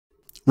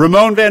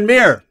Ramon Van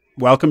Meer,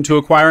 welcome to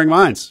Acquiring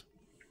Minds.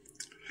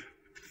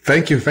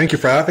 Thank you. Thank you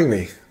for having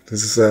me.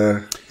 This is,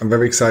 I'm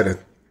very excited.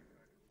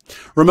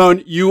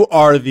 Ramon, you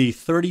are the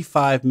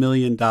 $35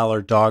 million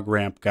dog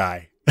ramp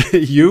guy.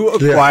 You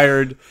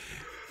acquired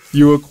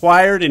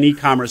an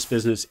e-commerce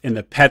business in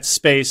the pet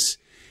space.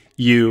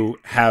 You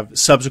have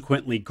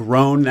subsequently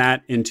grown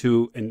that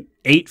into an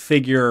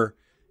 8-figure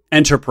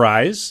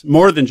enterprise,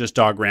 more than just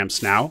dog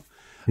ramps now.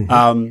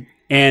 Mm-hmm.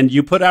 And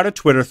you put out a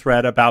Twitter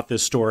thread about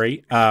this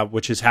story,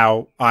 which is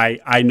how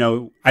I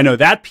know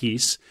that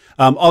piece.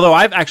 Although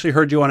I've actually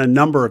heard you on a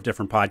number of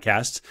different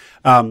podcasts,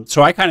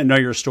 so I kind of know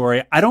your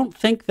story. I don't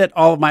think that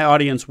all of my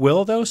audience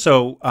will, though.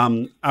 So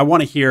I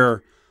want to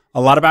hear a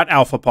lot about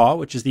AlphaPaw,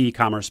 which is the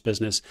e-commerce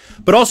business,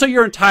 but also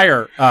your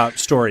entire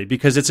story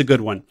because it's a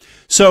good one.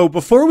 So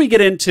before we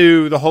get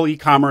into the whole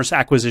e-commerce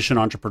acquisition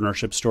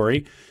entrepreneurship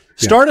story,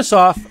 start us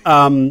off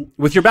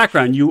with your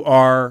background. You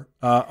are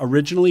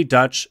originally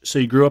Dutch, so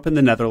you grew up in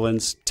the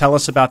Netherlands. Tell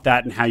us about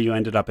that and how you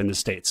ended up in the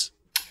States.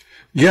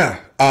 Yeah,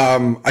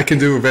 I can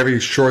do a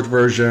very short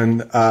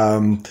version.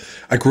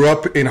 I grew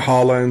up in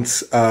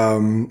Holland,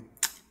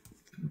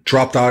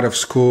 dropped out of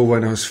school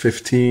when I was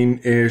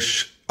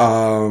 15-ish.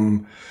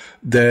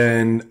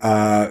 Then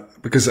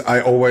because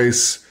I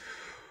always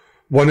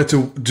wanted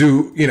to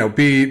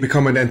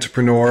become an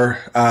entrepreneur,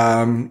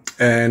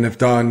 and have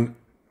done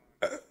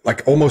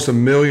like almost a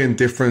million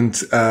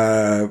different,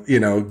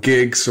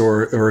 gigs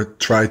or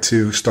tried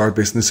to start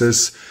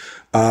businesses.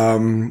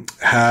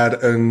 Had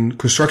a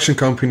construction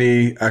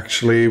company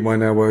actually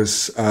when I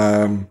was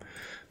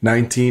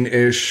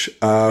 19-ish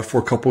for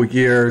a couple of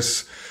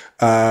years.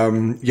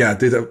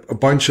 Did a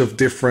bunch of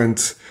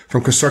different,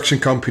 from construction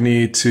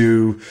company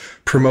to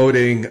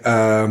promoting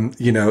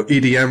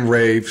EDM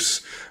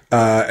raves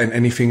and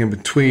anything in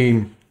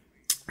between.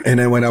 And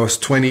then when I was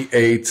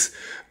 28,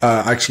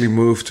 I actually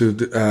moved to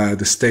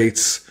the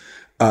States,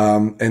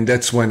 and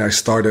that's when I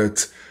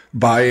started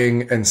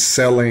buying and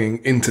selling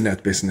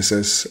internet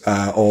businesses,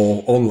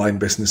 all online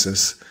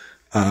businesses.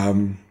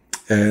 I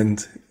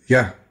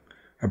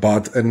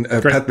bought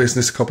a pet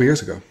business a couple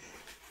years ago.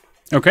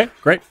 Okay,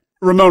 great.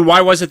 Ramon,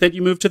 why was it that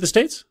you moved to the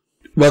States?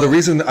 Well, the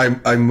reason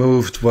I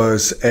moved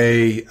was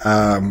I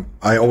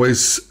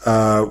always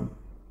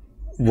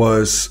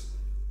was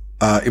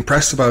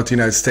impressed about the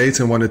United States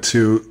and wanted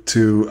to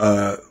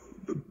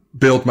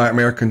build my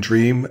American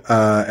dream.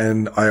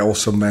 And I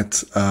also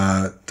met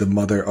the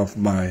mother of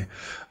my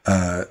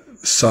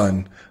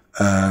son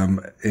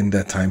in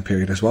that time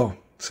period as well.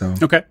 So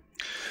okay,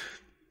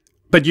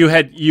 but you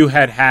had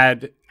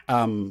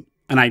an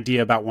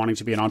idea about wanting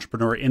to be an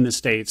entrepreneur in the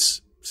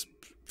States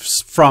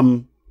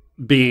from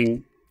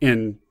being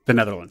in the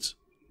Netherlands.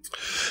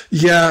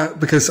 Yeah,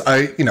 because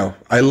I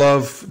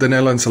love the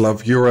Netherlands. I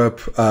love Europe.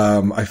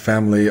 I have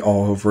family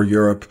all over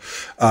Europe.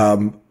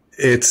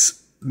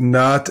 It's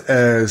not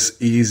as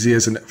easy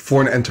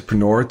for an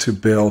entrepreneur to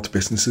build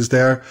businesses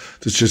there.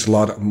 There's just a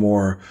lot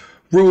more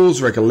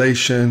rules,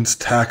 regulations,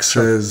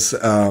 taxes,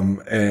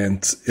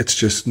 and it's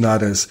just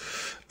not as,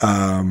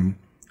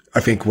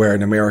 I think where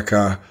in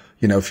America,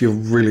 if you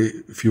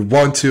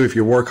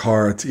work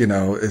hard,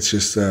 it's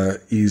just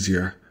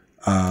easier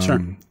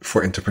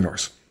for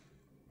entrepreneurs.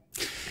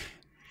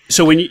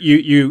 So when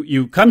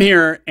you come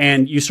here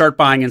and you start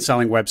buying and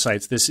selling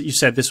websites, you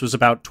said this was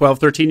about 12,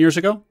 13 years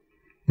ago?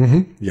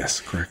 Mm-hmm. Yes,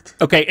 correct.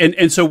 Okay.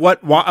 And so why,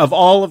 of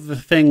all of the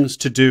things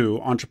to do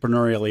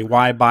entrepreneurially,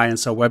 why buy and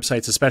sell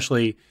websites,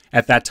 especially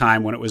at that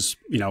time when it was,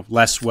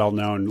 less well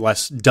known,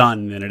 less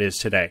done than it is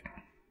today?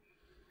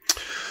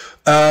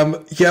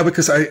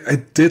 Because I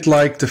did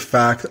like the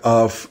fact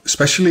of,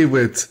 especially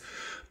with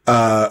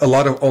a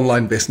lot of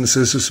online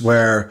businesses, is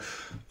where,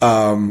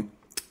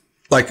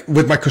 like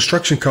with my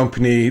construction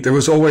company, there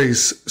was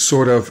always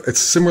it's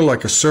similar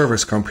like a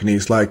service company.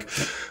 It's like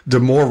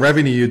the more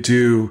revenue you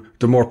do,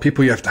 the more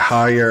people you have to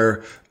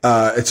hire.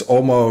 It's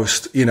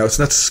almost, it's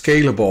not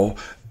scalable.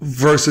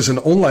 Versus an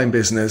online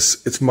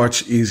business, it's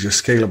much easier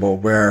scalable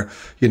where,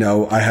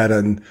 I had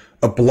a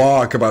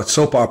blog about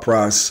soap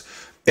operas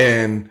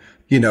and,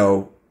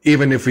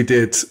 even if we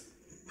did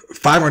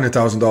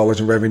 $500,000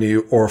 in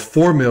revenue or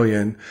 $4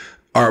 million,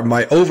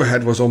 my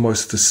overhead was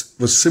almost the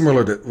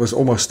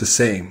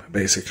same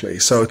basically.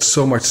 So it's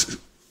so much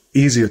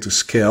easier to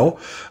scale,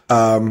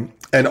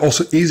 and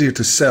also easier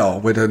to sell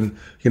with an,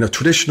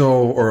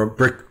 traditional or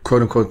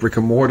quote unquote brick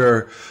and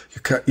mortar.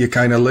 You're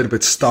kind of a little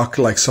bit stuck.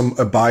 Like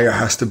a buyer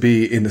has to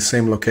be in the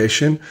same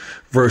location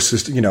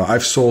versus,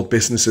 I've sold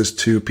businesses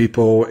to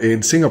people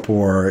in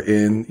Singapore,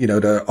 in,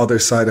 the other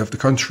side of the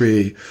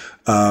country.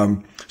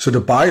 So the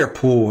buyer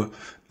pool,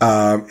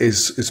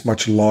 is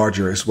much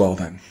larger as well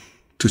then.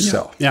 To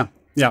sell.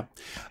 Yeah.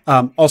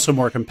 Also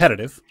more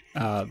competitive,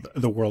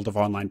 the world of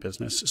online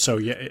business. So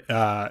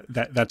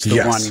that's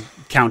the one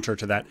counter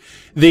to that.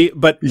 I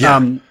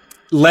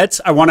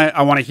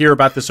want to hear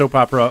about the soap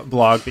opera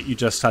blog that you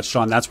just touched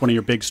on. That's one of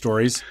your big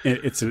stories.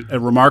 It's a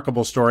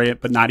remarkable story,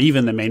 but not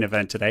even the main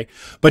event today.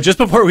 But just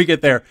before we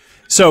get there,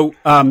 so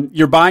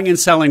you're buying and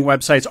selling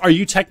websites. Are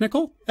you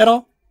technical at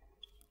all?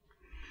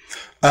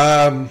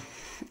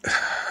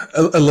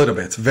 A little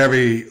bit,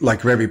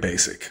 very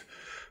basic.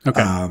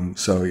 Okay.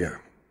 So yeah.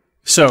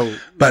 So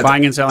But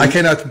buying and selling. I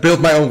cannot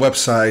build my own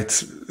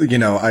website.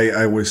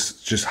 I was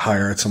just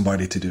hired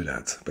somebody to do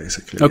that,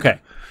 basically. Okay.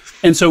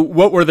 And so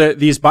what were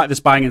this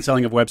buying and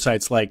selling of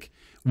websites like?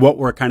 What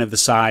were kind of the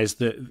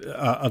size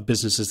of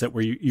businesses that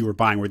you were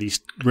buying? Were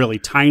these really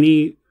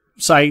tiny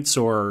sites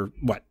or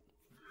what?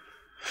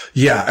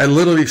 Yeah, I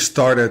literally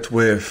started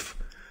with,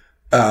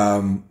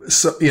 buying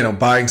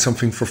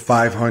something for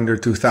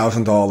 $500 to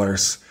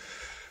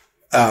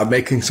 $1,000,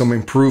 making some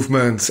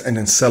improvements and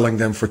then selling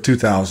them for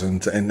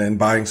 $2,000, and then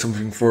buying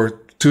something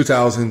for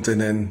 $2,000 and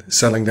then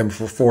selling them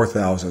for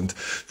 $4,000.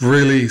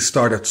 Really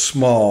started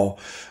small,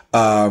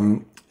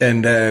 and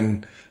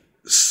then,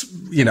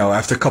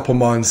 after a couple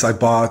months, I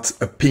bought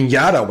a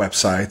piñata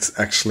website,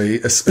 actually,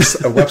 a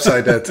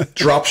website that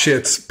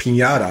dropships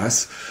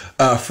piñatas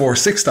for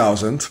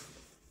 $6,000.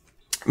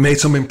 Made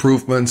some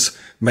improvements,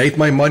 made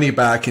my money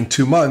back in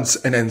 2 months,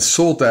 and then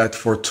sold that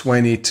for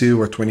 22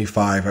 or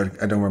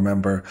 25, I don't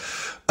remember,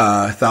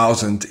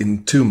 thousand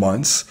in 2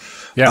 months.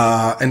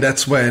 Yeah. And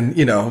that's when,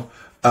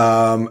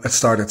 it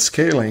started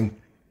scaling.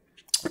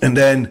 And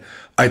then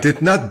I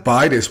did not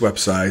buy this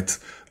website,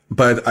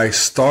 but I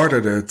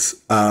started it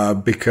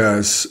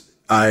because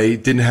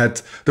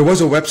there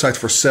was a website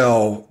for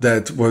sale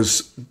that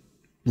was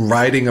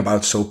writing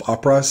about soap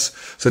operas.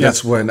 So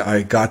that's when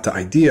I got the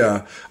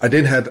idea. I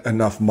didn't have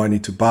enough money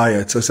to buy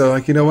it. So I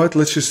said, you know what?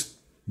 Let's just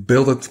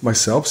build it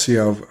myself, see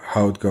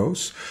how it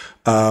goes.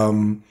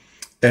 And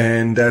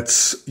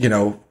that's,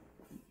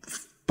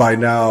 by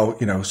now,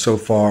 so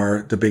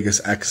far the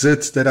biggest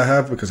exit that I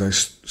have, because I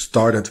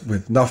started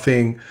with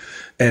nothing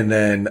and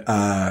then,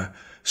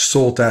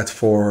 sold that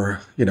for,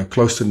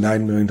 close to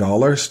 $9 million,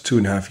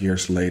 2.5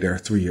 years later,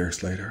 3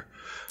 years later.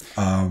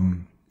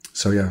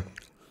 So yeah.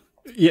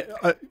 Yeah,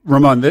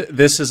 Ramon,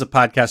 this is a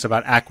podcast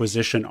about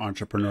acquisition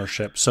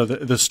entrepreneurship. So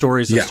the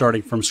stories of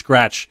starting from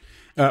scratch,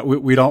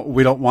 we don't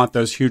want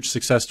those huge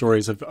success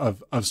stories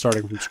of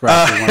starting from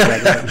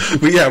scratch.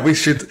 We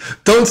should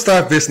don't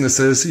start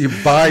businesses. You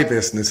buy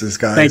businesses,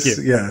 guys. Thank you.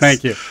 Yes.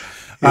 Thank you.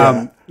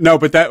 Yeah. No,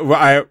 but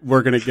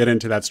we're going to get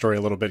into that story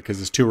a little bit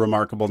because it's too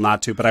remarkable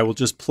not to. But I will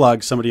just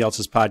plug somebody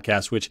else's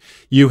podcast, which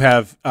you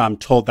have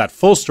told that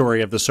full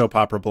story of the soap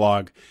opera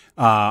blog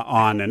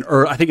on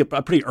I think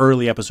a pretty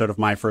early episode of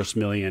My First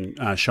Million.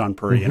 Sean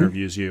Puri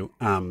interviews you,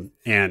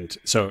 and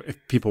so if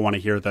people want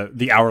to hear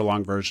the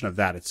hour-long version of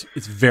that, it's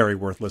very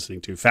worth listening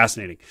to.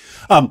 Fascinating.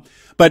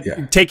 But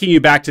taking you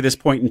back to this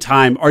point in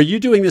time, are you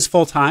doing this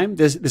full time?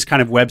 This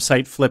kind of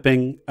website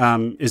flipping?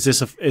 Is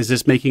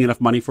this making enough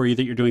money for you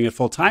that you're doing it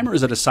full time, or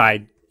is it a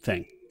side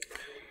thing?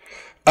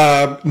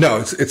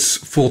 No, it's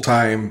full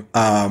time.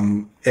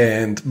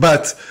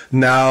 But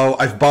now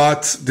I've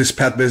bought this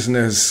pet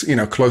business,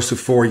 close to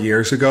 4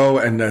 years ago.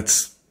 And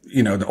that's,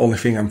 the only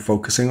thing I'm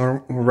focusing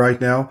on right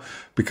now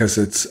because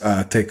it's,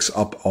 takes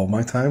up all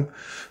my time.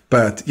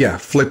 But yeah,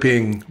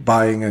 flipping,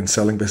 buying and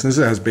selling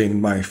businesses has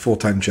been my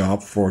full-time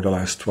job for the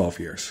last 12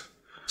 years.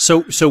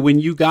 So when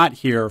you got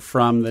here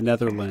from the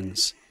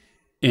Netherlands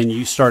and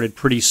you started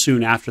pretty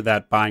soon after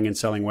that buying and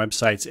selling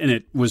websites, and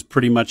it was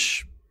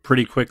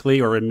pretty quickly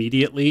or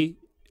immediately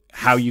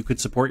how you could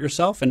support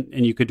yourself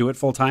and you could do it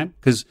full time?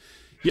 Because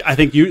I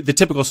think the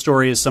typical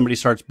story is somebody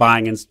starts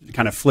buying and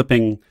kind of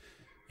flipping,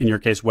 in your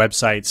case,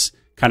 websites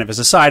kind of as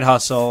a side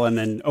hustle. And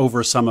then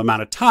over some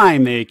amount of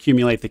time, they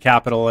accumulate the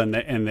capital and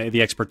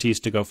the expertise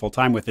to go full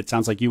time with it.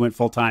 Sounds like you went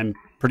full time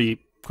pretty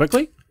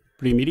quickly,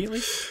 pretty immediately.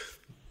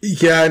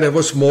 Yeah. And it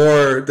was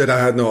more that I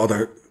had no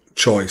other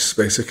choice,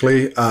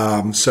 basically.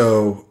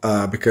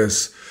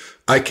 Because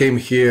I came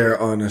here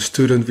on a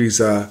student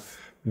visa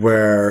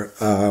where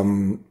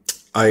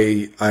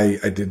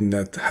I did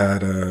not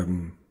had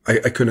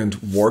I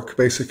couldn't work,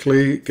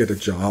 basically get a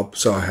job,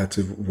 so I had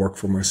to work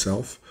for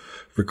myself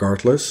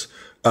regardless.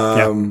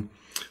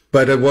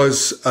 But it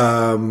was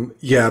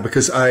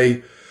because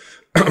I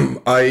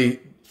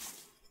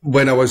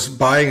when I was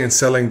buying and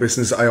selling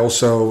business, I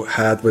also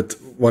had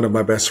with one of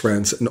my best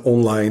friends an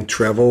online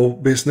travel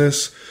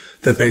business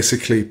that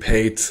basically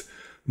paid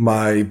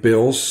my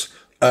bills,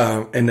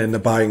 and then the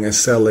buying and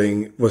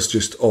selling was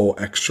just all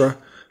extra.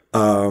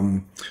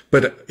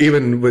 But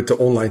even with the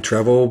online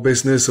travel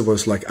business, it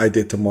was like I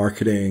did the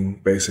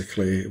marketing,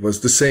 basically. It was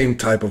the same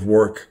type of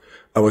work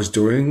I was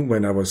doing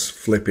when I was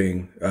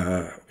flipping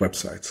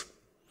websites.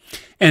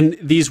 And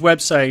these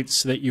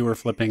websites that you were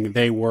flipping,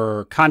 they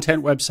were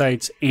content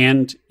websites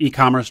and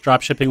e-commerce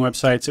dropshipping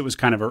websites. It was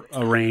kind of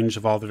a range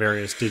of all the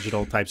various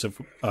digital types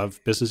of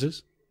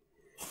businesses.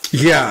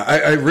 Yeah,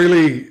 I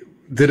really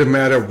didn't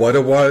matter what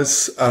it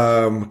was,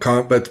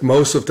 but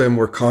most of them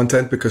were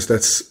content because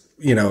that's,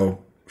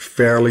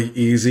 fairly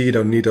easy. You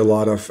don't need a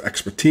lot of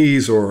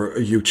expertise or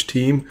a huge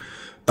team.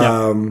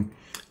 And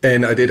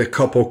I did a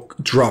couple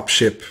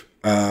dropship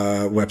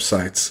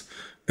websites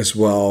as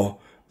well,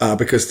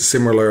 because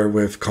similar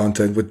with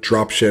content, with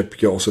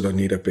dropship, you also don't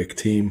need a big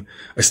team.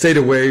 I stayed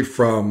away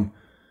from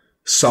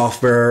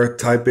software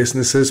type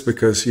businesses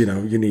because,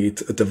 you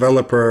need a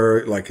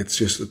developer, like it's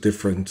just a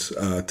different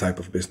type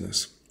of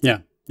business. Yeah.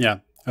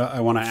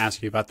 I want to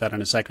ask you about that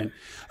in a second.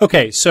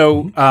 Okay,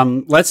 so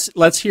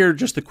let's hear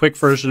just a quick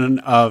version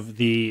of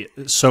the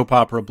soap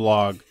opera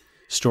blog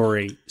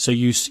story. So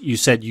you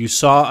said you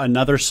saw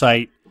another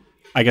site,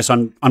 I guess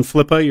on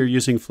Flippa. You're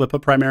using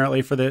Flippa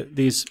primarily for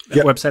these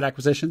website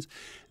acquisitions.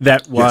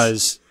 That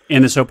was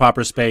in the soap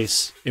opera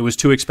space. It was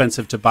too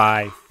expensive to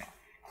buy,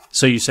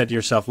 so you said to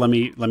yourself, "Let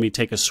me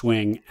take a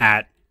swing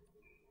at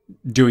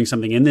doing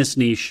something in this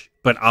niche,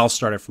 but I'll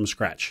start it from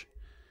scratch."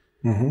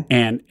 Mm-hmm.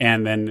 And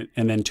then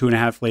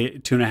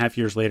 2.5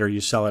 years later,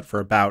 you sell it for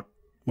about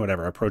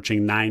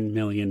approaching $9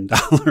 million.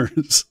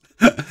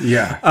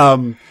 Yeah.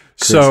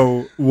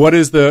 So what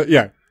is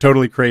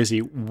totally crazy.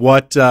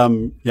 What,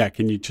 can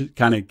you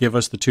kind of give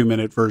us the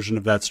 2-minute version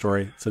of that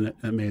story? It's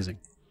amazing.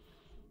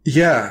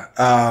 Yeah.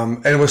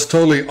 And it was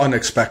totally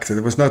unexpected.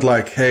 It was not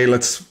like, hey,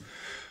 let's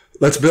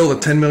build a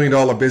 $10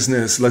 million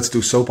business. Let's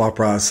do soap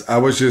operas. I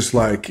was just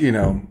like,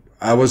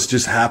 I was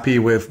just happy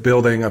with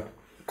building a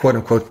quote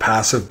unquote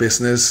passive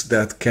business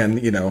that can,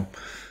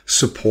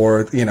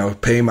 support,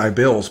 pay my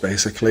bills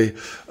basically.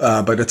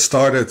 But it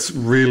started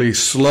really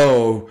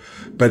slow,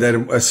 but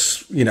then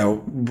as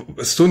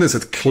soon as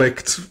it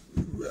clicked,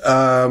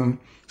 so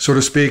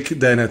to speak,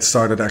 then it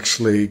started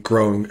actually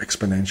growing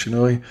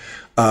exponentially.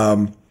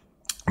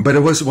 But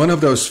it was one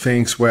of those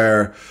things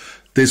where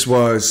this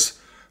was,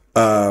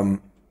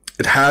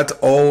 it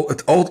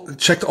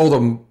checked all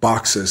the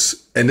boxes.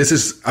 And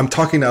I'm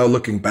talking now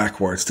looking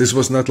backwards. This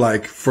was not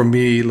like for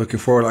me looking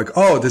forward, like,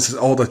 oh, this is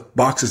all the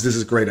boxes. This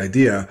is a great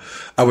idea.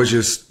 I was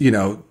just,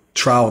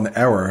 trial and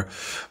error.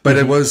 But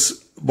it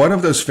was one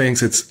of those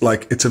things. It's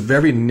like, it's a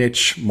very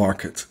niche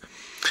market.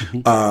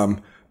 Mm-hmm.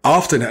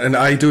 Often, and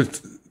I do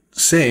it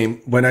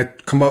same when I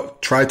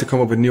try to come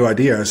up with new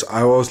ideas.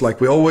 I was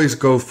like, we always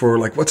go for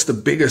like, what's the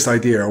biggest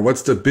idea, or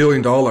what's the $1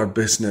 billion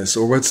business,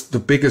 or what's the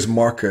biggest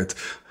market?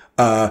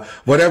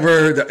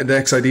 Whatever the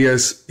next idea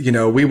is,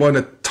 we want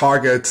to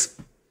target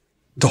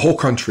the whole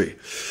country.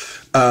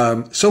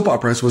 Soap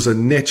operas was a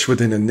niche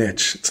within a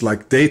niche. It's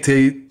like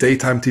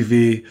daytime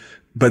TV,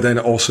 but then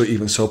also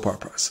even soap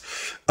operas.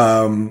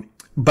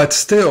 But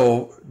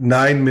still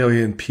 9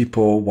 million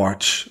people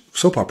watch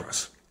soap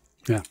operas.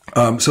 Yeah.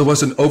 So it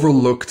was an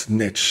overlooked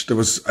niche.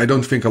 I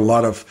don't think a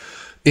lot of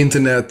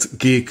internet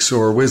geeks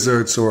or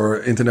wizards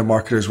or internet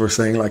marketers were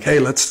saying like, hey,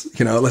 let's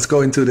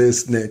go into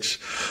this niche.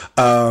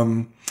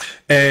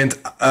 And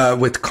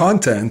with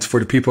content, for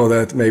the people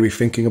that may be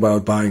thinking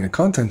about buying a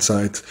content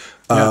site,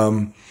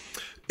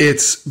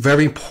 it's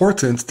very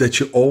important that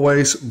you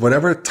always,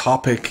 whatever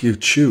topic you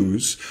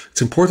choose,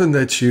 it's important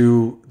that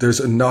there's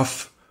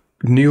enough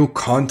new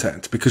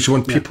content because you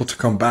want people to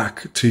come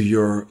back to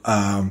your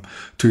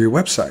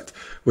website.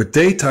 With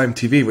daytime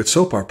TV, with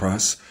soap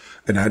operas,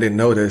 and I didn't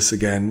know this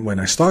again when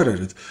I started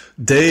it,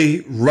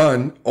 they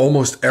run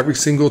almost every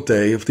single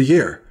day of the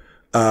year.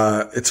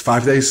 It's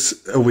 5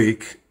 days a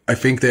week. I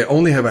think they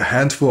only have a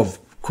handful of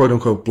quote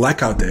unquote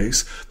blackout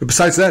days. But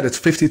besides that, it's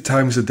 50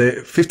 times a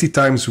day, 50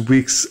 times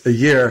weeks a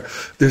year.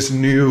 There's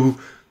new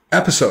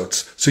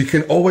episodes. So you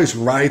can always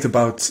write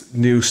about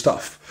new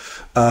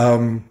stuff.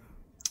 And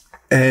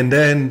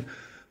then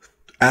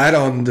add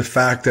on the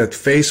fact that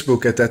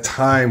Facebook at that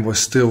time was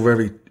still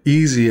very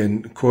easy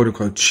and quote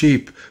unquote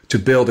cheap to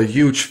build a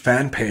huge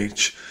fan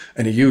page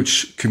and a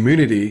huge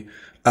community,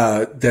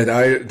 that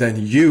I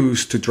then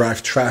use to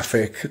drive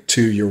traffic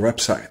to your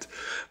website.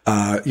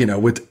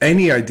 With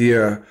any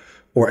idea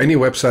or any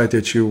website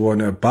that you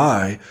want to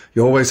buy,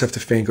 you always have to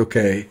think,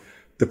 okay,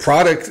 the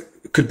product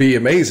could be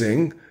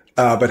amazing,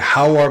 but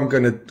how am I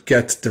going to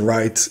get the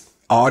right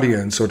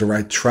audience or the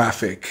right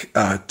traffic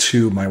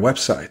to my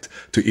website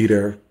to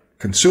either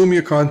consume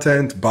your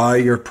content, buy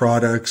your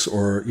products,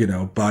 or,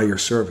 buy your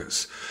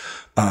service.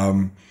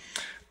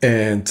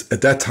 And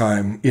at that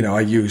time, I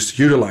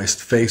utilized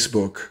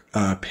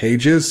Facebook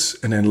pages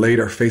and then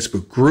later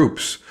Facebook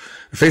groups.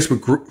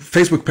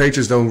 Facebook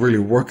pages don't really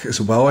work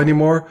as well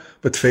anymore,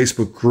 but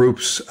Facebook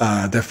groups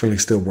definitely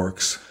still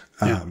works.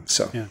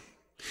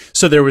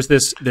 So there was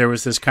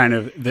this kind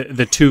of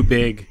the two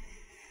big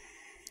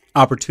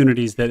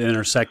opportunities that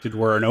intersected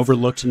were an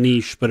overlooked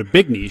niche, but a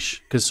big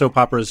niche, because soap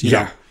operas,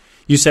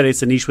 you said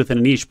it's a niche within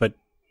a niche, but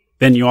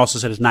then you also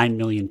said it's 9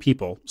 million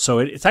people. So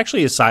it's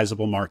actually a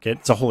sizable market.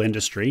 It's a whole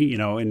industry,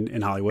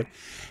 in Hollywood.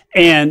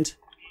 And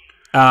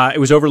it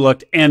was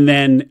overlooked. And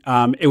then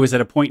it was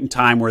at a point in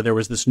time where there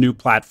was this new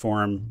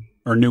platform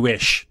or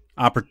newish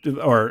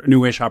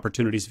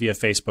opportunities via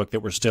Facebook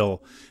that were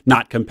still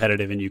not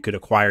competitive, and you could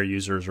acquire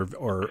users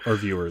or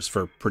viewers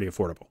for pretty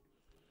affordable.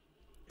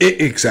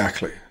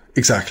 Exactly.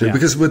 Yeah.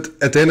 Because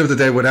at the end of the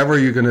day, whatever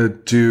you're going to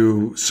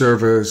do,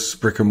 service,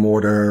 brick and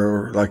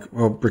mortar,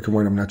 or brick and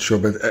mortar, I'm not sure,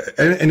 but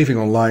anything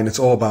online, it's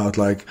all about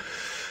like,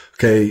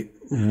 okay,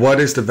 what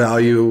is the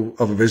value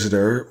of a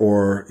visitor,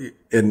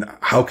 and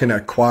how can I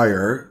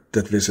acquire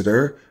that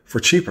visitor for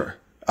cheaper?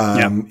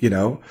 So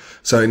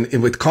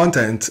with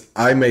content,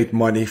 I made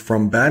money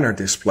from banner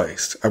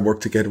displays. I work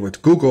together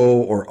with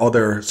Google or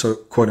other, so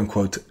quote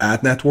unquote,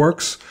 ad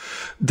networks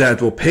that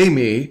will pay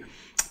me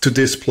to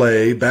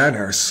display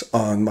banners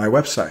on my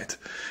website.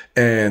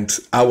 and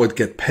I would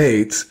get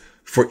paid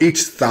for each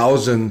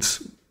 1,000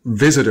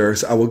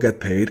 visitors. I will get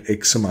paid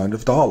X amount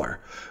of dollar.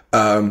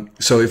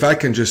 So if I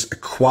can just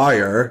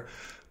acquire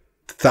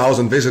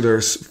 1,000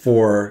 visitors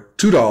for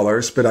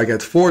 $2, but I get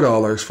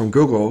 $4 from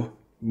Google,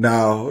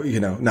 now you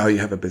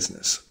have a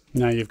business.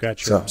 Now you've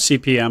got your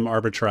CPM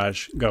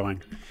arbitrage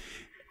going.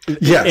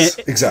 Yes,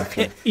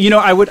 exactly.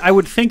 I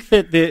would think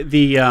that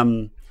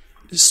the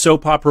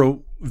soap opera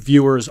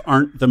viewers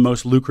aren't the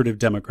most lucrative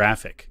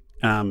demographic.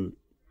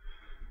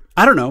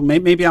 I don't know.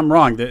 Maybe I'm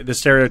wrong. The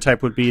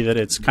stereotype would be that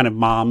it's kind of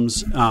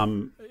moms,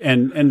 and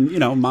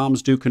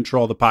moms do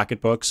control the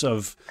pocketbooks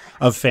of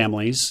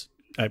families.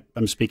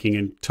 I'm speaking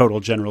in total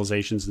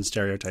generalizations and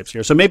stereotypes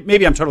here. So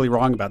maybe I'm totally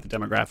wrong about the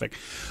demographic.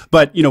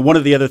 But, one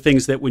of the other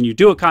things that when you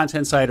do a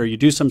content site or you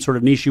do some sort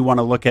of niche, you want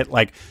to look at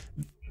like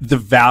the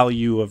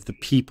value of the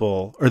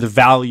people or the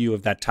value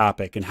of that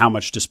topic and how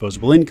much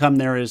disposable income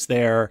there is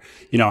there,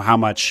 how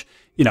much,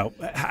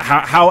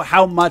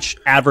 how much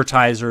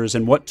advertisers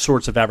and what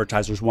sorts of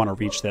advertisers want to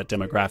reach that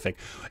demographic.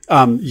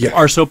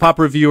 Are soap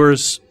opera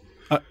viewers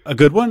a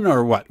good one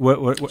or what?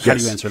 How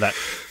do you answer that?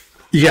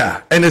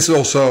 Yeah. And it's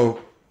also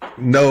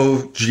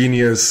no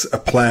genius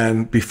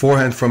plan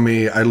beforehand from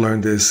me. I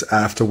learned this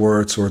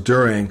afterwards or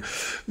during,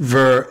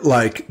 where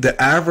like the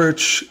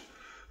average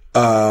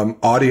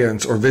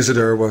audience or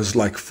visitor was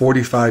like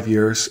 45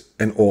 years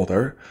and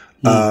older.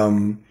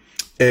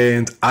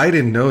 And I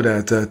didn't know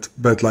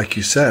but like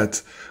you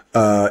said,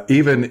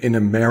 even in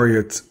a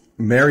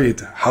married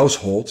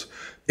household,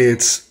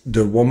 it's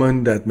the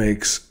woman that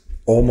makes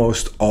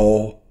almost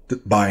all the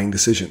buying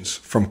decisions,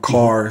 from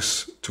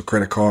cars to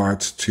credit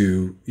cards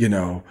to,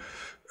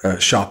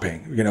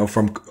 shopping,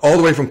 from all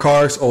the way from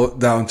cars all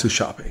down to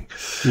shopping.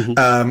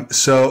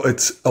 So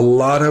it's a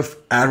lot of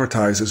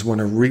advertisers want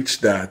to reach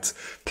that.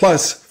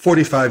 Plus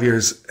 45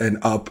 years and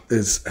up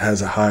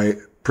has a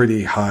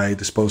pretty high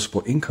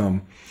disposable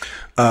income.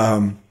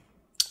 I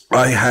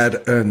had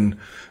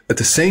at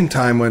the same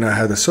time when I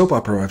had a soap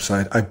opera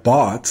website, I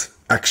bought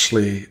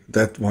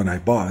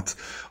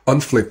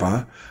on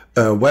Flippa,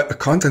 a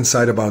content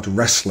site about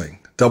wrestling,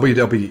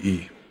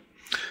 WWE.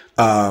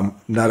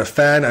 Not a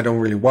fan. I don't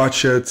really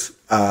watch it.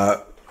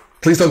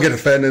 Please don't get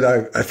offended.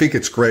 I think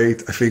it's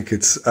great. I think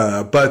it's,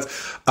 but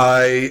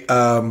I,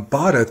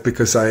 bought it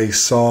because I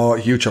saw a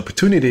huge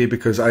opportunity,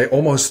 because I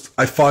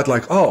thought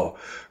like, oh,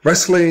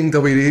 wrestling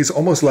WWE is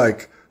almost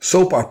like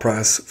soap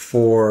operas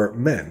for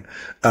men,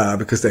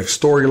 because they have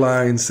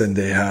storylines and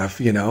they have,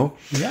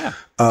 Yeah.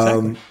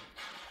 Exactly.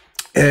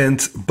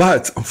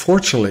 But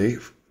unfortunately,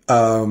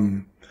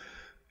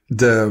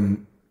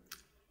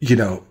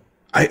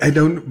 I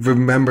don't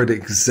remember the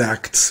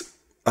exact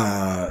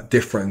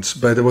difference,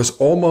 but it was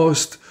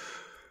almost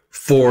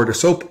for the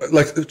soap,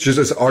 like just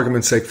as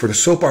argument's sake, for the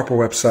soap opera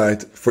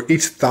website, for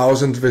each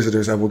 1,000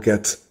 visitors, I will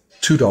get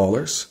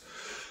 $2.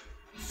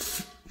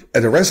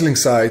 At the wrestling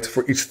site,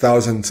 for each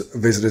 1,000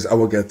 visitors, I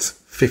will get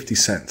 50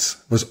 cents.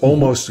 It was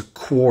almost a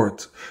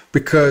quart,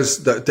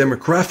 because the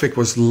demographic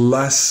was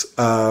less,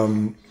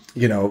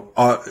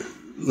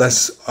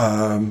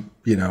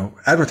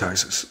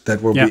 advertisers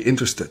that will be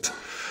interested.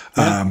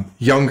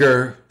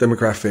 Younger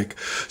demographic.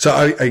 So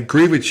I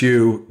agree with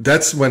you.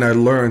 That's when I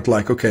learned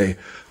like, okay,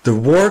 the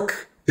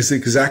work is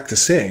exact the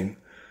same,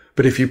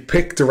 but if you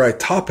pick the right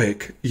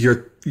topic,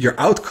 your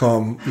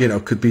outcome,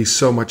 could be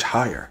so much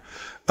higher.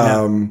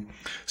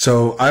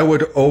 So I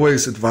would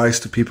always advise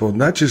to people,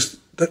 not just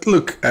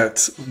look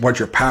at what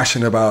you're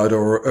passionate about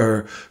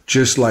or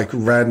just like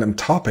random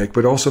topic,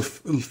 but also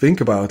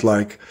think about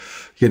like,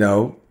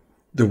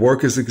 the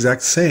work is the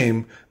exact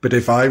same, but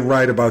if I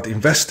write about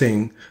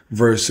investing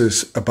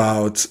versus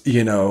about,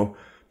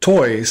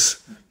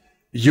 toys,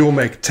 you'll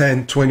make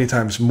 10, 20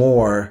 times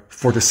more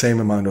for the same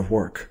amount of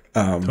work.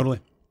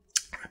 Totally.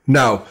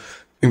 Now,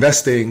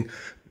 investing,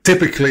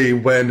 typically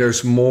when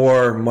there's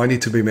more money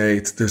to be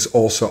made, there's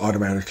also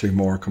automatically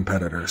more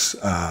competitors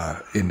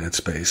in that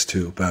space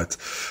too. But,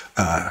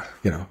 I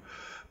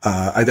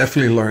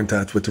definitely learned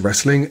that with the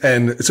wrestling,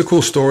 and it's a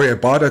cool story. I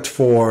bought it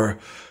for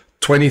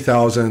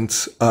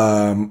 20,000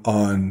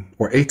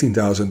 or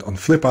 18,000 on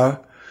Flippa.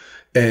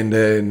 And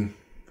then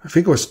I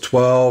think it was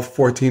 12,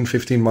 14,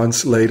 15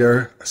 months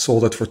later, I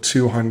sold it for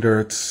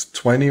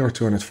 220 or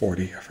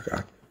 240. I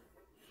forgot.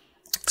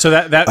 So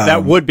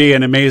that would be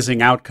an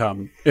amazing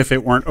outcome if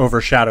it weren't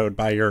overshadowed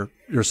by your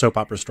soap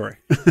opera story.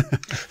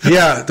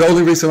 Yeah. The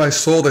only reason I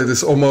sold it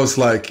is almost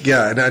like,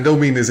 and I don't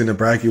mean this in a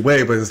braggy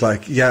way, but it's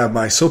like,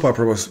 my soap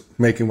opera was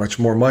making much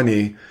more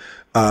money.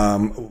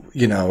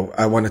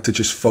 I wanted to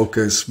just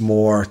focus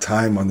more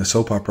time on the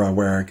soap opera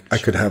where I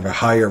could have a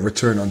higher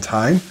return on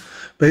time,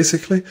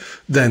 basically,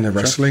 than the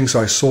wrestling. So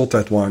I sold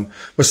that one,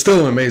 but still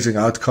an amazing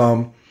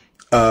outcome.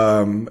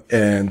 And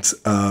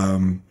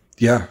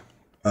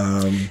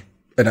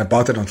I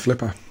bought it on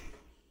Flippa.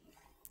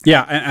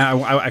 Yeah.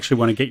 And I actually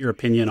want to get your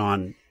opinion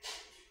on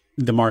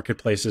the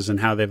marketplaces and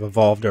how they've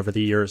evolved over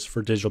the years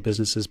for digital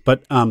businesses.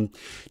 But,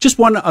 just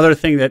one other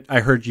thing that I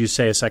heard you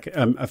say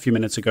a few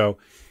minutes ago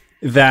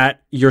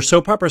that your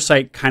soap opera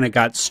site kind of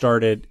got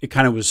started. It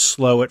kind of was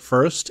slow at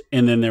first,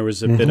 and then there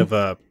was a bit of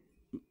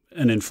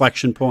an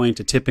inflection point,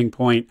 a tipping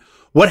point.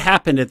 What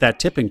happened at that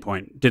tipping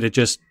point? Did it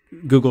just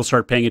Google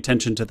start paying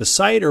attention to the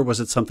site, or was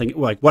it something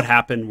like what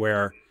happened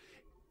where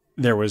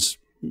there was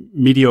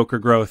mediocre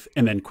growth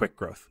and then quick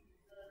growth?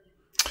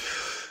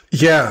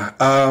 Yeah,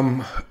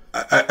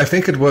 I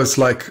think it was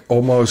like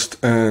almost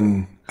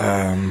an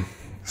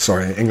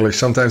sorry, English.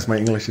 Sometimes my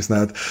English is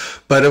not,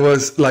 but it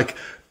was like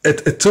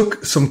it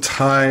took some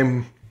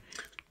time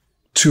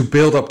to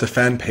build up the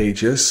fan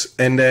pages,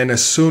 and then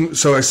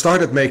so I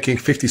started making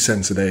 50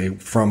 cents a day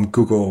from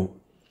Google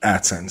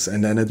AdSense,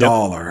 and then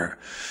 $1,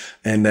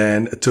 and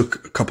then it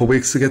took a couple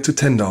weeks to get to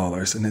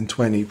 $10, and then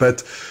 20.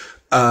 But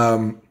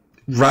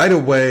right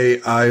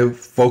away, I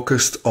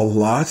focused a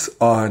lot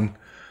on,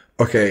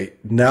 okay,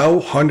 now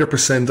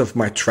 100% of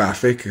my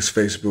traffic is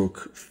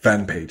Facebook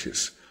fan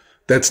pages.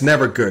 That's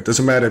never good.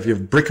 Doesn't matter if you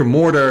have brick and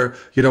mortar,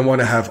 you don't want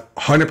to have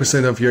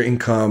 100% of your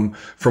income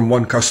from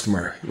one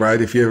customer,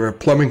 right? If you're a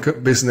plumbing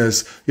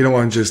business, you don't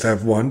want to just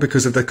have one,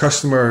 because if the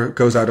customer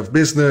goes out of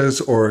business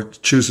or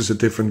chooses a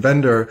different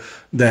vendor,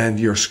 then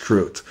you're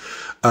screwed.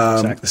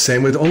 Exactly.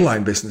 Same with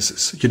online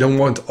businesses. You don't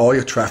want all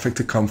your traffic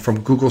to come from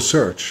Google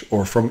search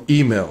or from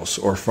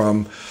emails or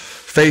from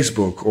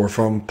Facebook or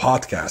from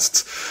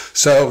podcasts.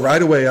 So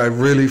right away, I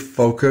really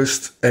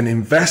focused and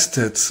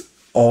invested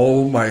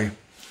all my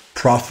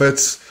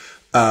profits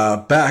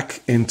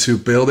back into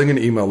building an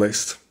email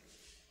list,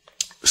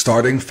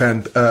 starting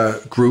fan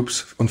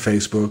groups on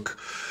Facebook,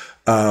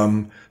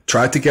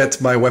 tried to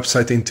get my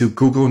website into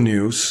Google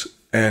News,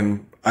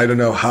 and I don't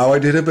know how I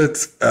did it,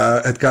 but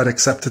it got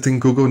accepted in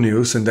Google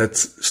News, and that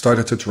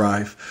started to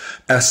drive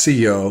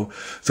SEO.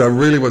 So I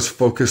really was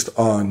focused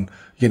on,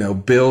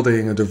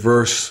 building a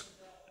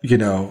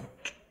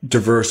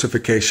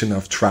diversification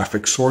of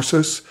traffic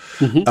sources.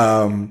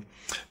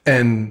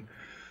 And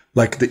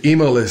like the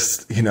email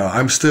list,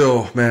 I'm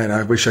still,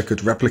 I wish I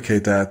could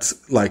replicate that.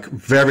 Like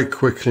very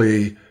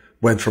quickly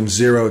went from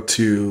 0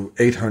 to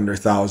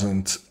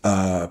 800,000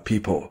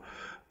 people.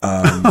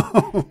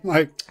 Oh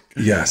my.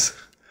 Yes.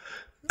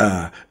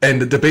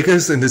 And the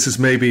biggest, and this is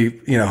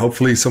maybe,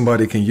 hopefully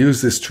somebody can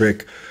use this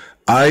trick.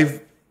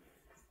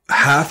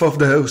 Half of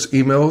those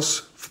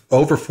emails,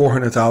 over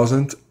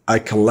 400,000, I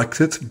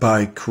collected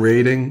by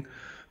creating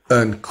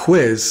a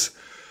quiz.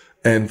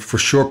 And for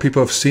sure, people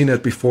have seen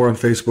it before on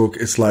Facebook.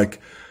 It's like,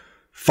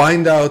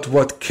 find out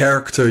what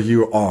character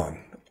you are.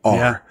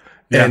 Yeah.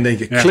 And then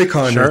you click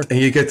on it and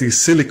you get these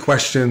silly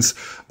questions.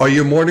 Are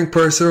you a morning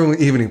person or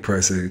an evening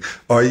person?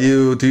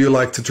 Do you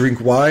like to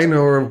drink wine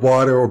or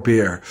water or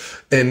beer?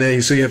 And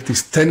then so you have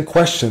these 10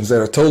 questions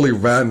that are totally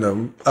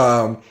random.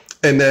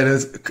 And then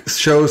it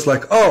shows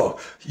like, oh,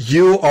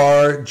 you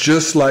are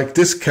just like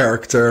this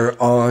character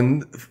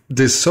on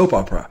this soap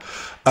opera.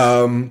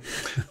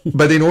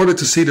 But in order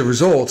to see the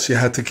results, you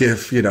had to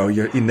give,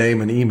 your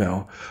name and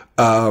email.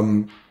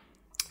 I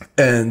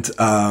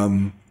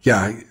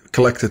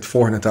collected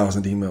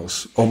 400,000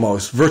 emails,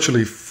 almost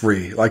virtually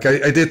free. Like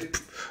I did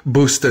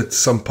boosted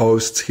some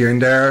posts here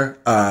and there,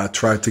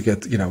 tried to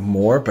get,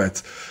 more,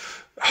 but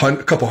a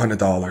couple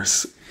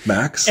 $100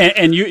 max.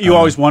 And you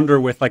always wonder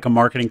with like a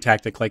marketing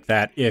tactic like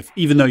that, if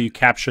even though you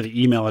capture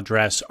the email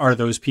address, are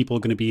those people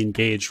going to be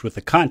engaged with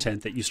the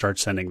content that you start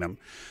sending them?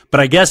 But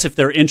I guess if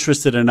they're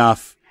interested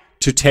enough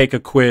to take a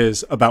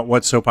quiz about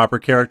what soap opera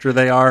character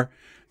they are,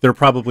 they're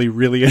probably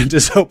really into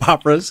soap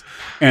operas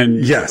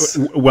and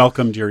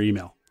welcomed your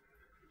email.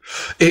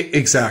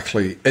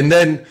 Exactly. And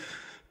then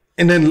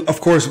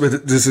of course,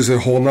 this is a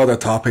whole nother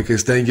topic,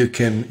 is then you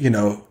can,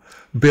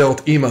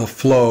 build email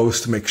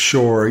flows to make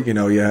sure,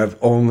 you have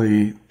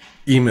only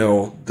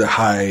email the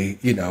high,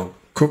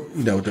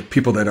 the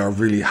people that are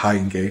really high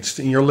engaged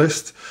in your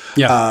list.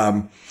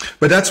 Yeah.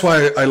 But that's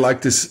why I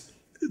like this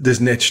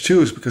niche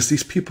too, is because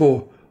these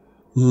people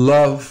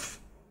love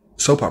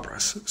soap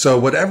operas. So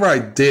whatever I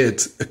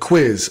did, a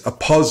quiz, a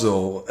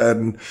puzzle,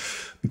 and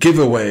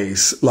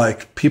giveaways,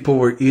 like people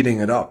were eating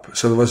it up.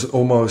 So it was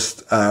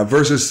almost,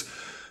 versus,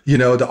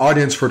 the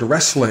audience for the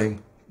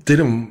wrestling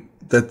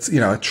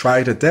I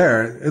tried it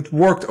there. It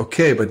worked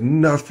okay, but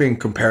nothing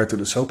compared to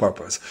the soap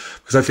operas.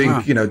 Because I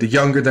think, the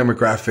younger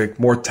demographic,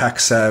 more tech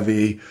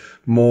savvy,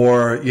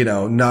 more,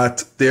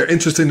 they're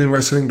interested in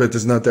wrestling, but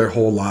it's not their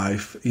whole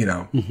life,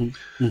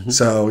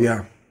 So,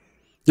 yeah.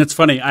 It's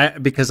funny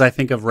because I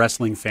think of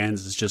wrestling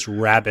fans as just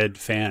rabid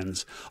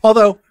fans.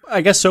 Although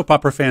I guess soap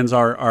opera fans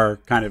are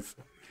kind of,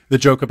 the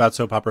joke about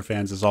soap opera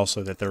fans is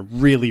also that they're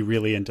really,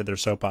 really into their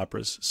soap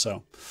operas.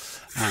 So,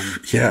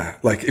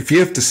 like if you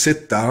have to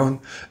sit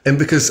down, and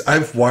because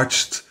I've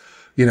watched,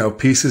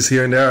 pieces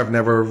here and there, I've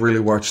never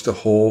really watched the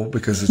whole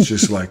because it's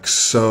just like it's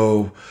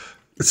so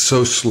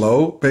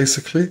slow,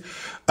 basically.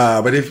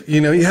 But if,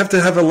 you have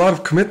to have a lot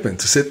of commitment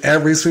to sit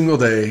every single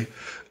day,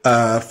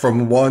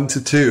 from 1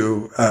 to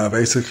 2,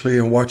 basically,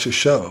 and watch a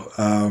show.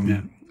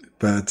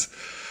 But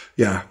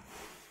yeah.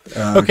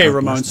 Okay,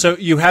 Ramon. So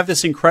you have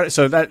this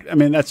incredible.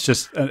 That's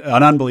just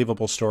an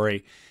unbelievable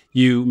story.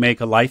 You make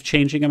a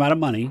life-changing amount of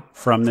money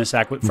from this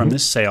from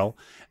this sale.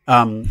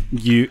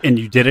 You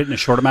did it in a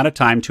short amount of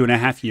time,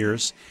 2.5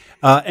 years.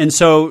 And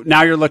so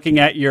now you're looking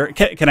at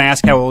can I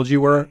ask how old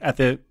you were at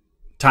the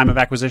time of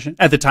acquisition,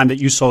 at the time that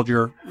you sold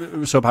your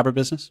soap opera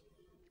business?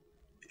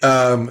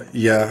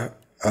 I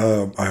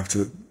have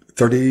to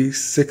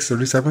 36,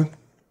 37.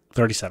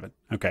 37.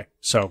 Okay.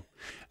 So,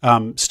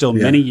 still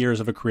many years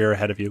of a career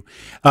ahead of you.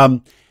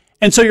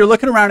 And so you're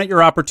looking around at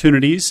your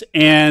opportunities,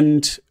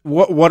 and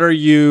what are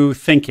you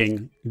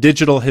thinking?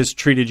 Digital has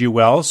treated you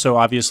well, so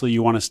obviously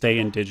you want to stay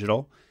in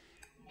digital.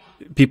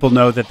 People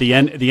know that the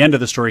end of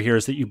the story here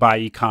is that you buy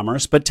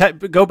e-commerce, but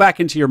go back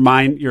into your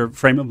mind, your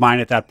frame of mind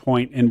at that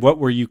point, and what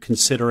were you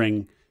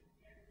considering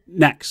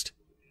next,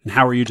 and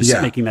how were you just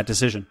making that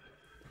decision?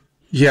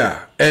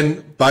 Yeah,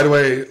 and by the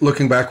way,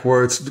 looking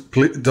backwards,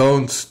 please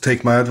don't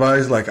take my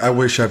advice. Like, I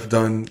wish I've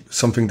done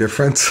something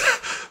different,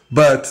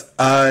 but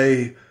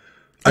wait.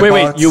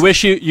 You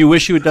wish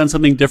you had done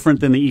something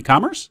different than the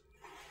e-commerce?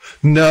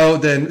 No,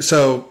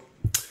 so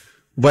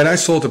when I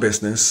sold the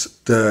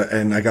business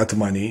and I got the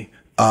money,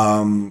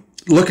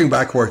 looking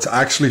backwards,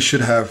 I actually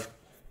should have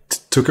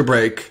took a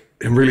break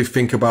and really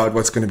think about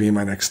what's going to be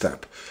my next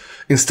step.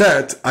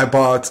 Instead, I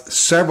bought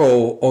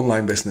several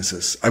online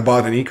businesses. I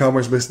bought an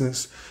e-commerce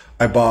business.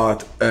 I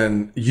bought a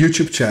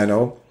YouTube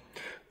channel,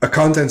 a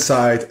content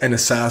site, and a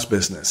SaaS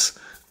business.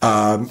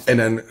 And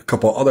then a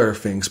couple other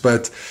things.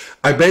 But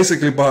I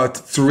basically bought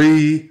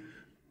 3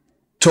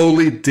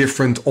 totally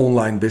different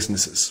online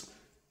businesses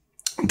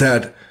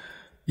that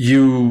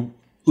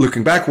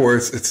looking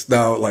backwards, it's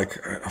now like,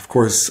 of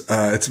course,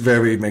 it's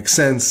makes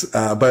sense.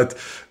 But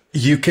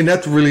you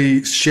cannot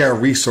really share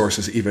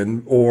resources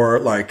even, or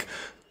like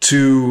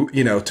to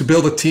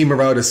build a team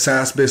around a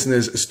SaaS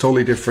business is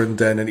totally different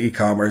than an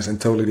e-commerce and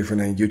totally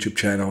different than a YouTube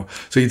channel.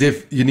 So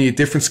you need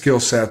different skill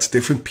sets,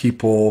 different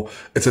people.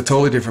 It's a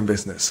totally different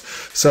business.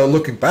 So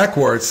looking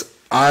backwards,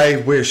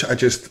 I wish I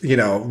just,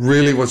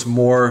 really was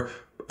more,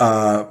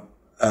 thought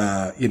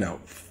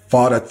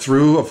it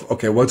through of,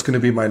 okay, what's going to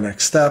be my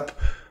next step,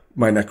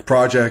 my next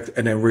project,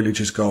 and then really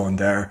just go on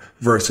there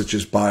versus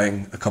just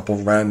buying a couple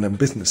of random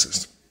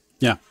businesses.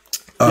 Yeah.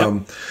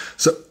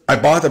 So I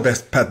bought a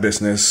pet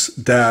business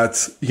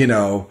that,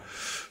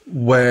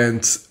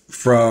 went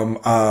from,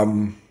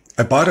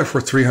 I bought it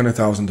for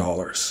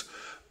 $300,000.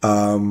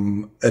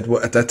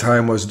 At that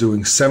time was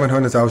doing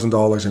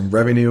 $700,000 in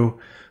revenue,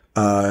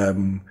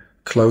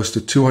 close to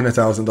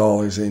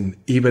 $200,000 in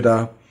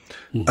EBITDA.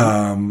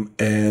 Mm-hmm.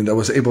 And I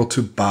was able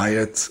to buy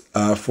it,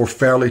 for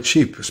fairly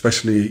cheap,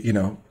 especially,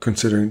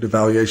 considering the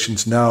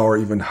valuations now are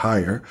even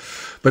higher,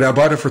 but I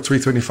bought it for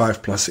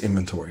 $325 plus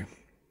inventory.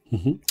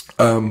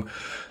 Mm-hmm.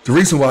 The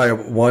reason why I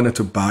wanted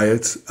to buy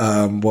it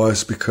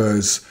was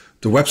because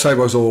the website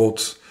was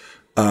old.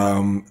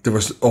 There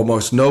was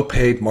almost no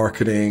paid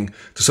marketing.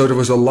 So there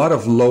was a lot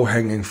of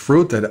low-hanging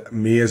fruit that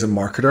me as a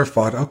marketer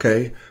thought,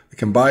 okay, I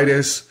can buy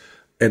this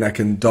and I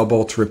can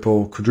double,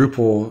 triple,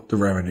 quadruple the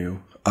revenue,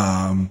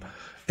 and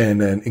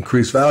then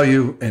increase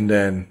value and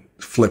then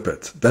flip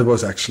it. That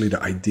was actually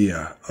the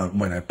idea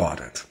when I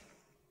bought it.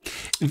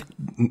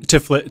 To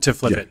flip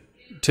it.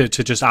 To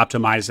just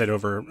optimize it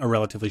over a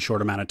relatively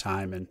short amount of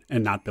time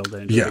and not build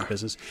it into a big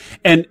business.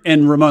 And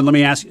Ramon, let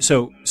me ask you,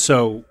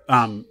 so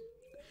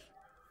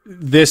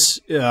this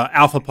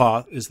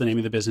AlphaPaw is the name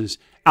of the business.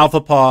 The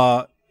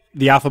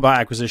AlphaPaw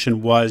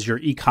acquisition was your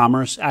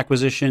e-commerce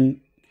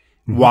acquisition,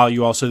 mm-hmm. while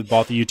you also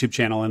bought the YouTube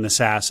channel and the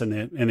SaaS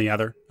and the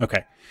other.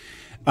 Okay.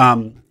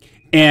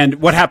 And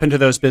what happened to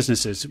those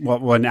businesses?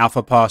 When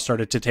AlphaPaw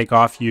started to take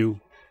off, you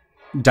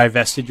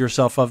divested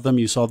yourself of them?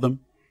 You sold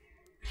them?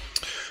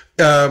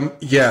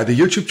 The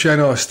YouTube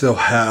channel I still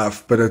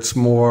have, but it's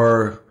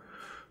more,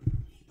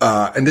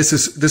 and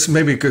this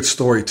may be a good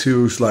story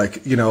too. It's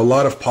like, a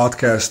lot of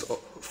podcasts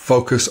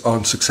focus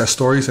on success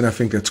stories, and I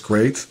think that's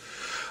great.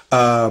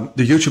 The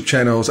YouTube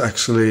channel is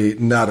actually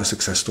not a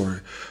success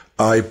story.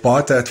 I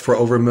bought that for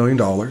over $1 million.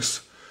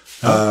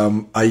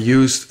 I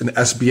used an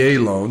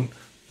SBA loan.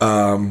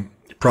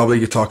 Probably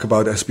you talk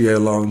about SBA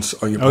loans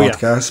on your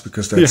podcast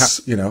because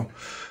that's,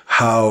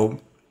 how,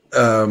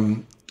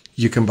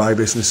 you can buy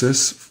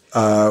businesses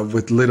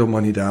with little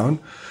money down.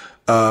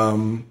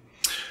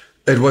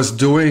 It was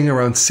doing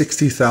around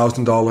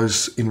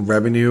 $60,000 in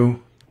revenue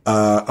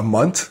a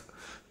month,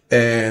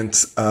 and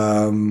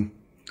I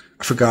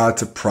forgot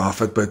the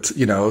profit, but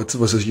it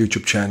was a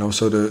YouTube channel,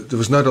 so there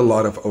was not a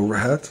lot of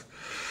overhead.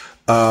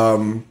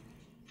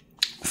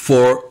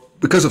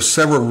 Because of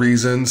several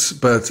reasons,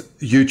 but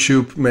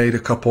YouTube made a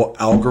couple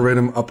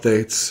algorithm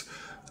updates.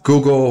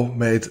 Google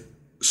made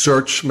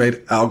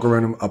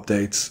algorithm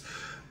updates.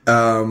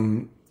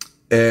 And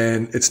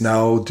it's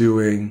now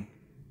doing,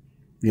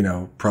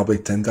 probably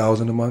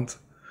 10,000 a month.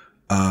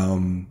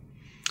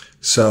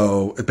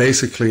 So it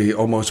basically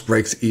almost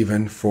breaks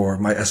even for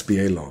my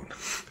SBA loan.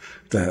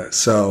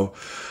 So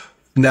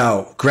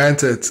now,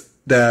 granted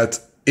that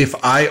if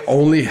I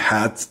only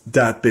had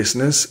that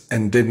business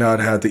and did not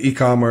have the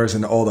e-commerce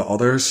and all the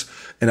others,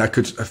 and I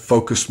could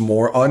focus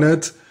more on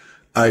it,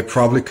 I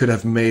probably could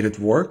have made it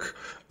work.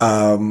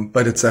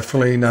 But it's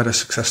definitely not a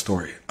success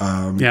story.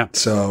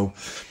 So,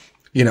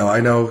 I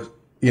know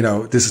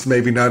this is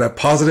maybe not a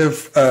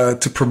positive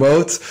to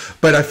promote,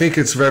 but I think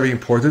it's very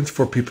important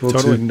for people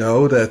to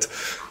know that,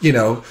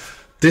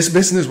 this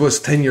business was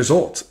 10 years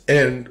old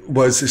and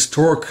was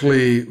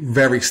historically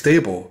very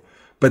stable.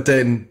 But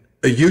then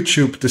a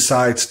YouTube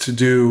decides to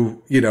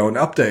do, an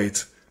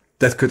update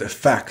that could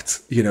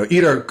affect,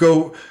 either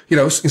go,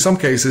 in some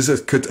cases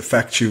it could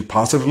affect you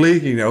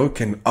positively, it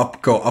can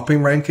go up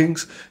in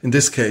rankings. In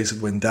this case,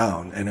 it went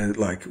down, and it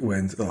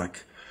went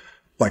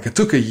it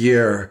took a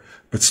year,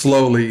 but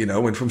slowly,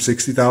 went from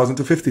 60,000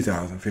 to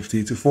 50,000,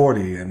 50 to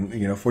 40,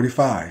 and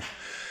 45.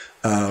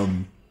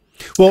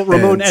 Well,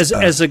 Ramon,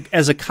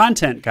 as a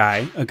content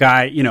guy, a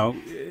guy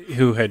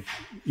who had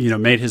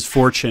made his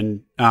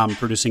fortune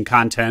producing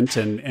content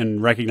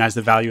and recognized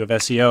the value of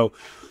SEO,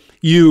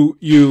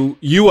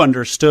 you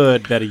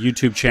understood that a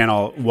YouTube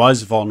channel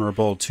was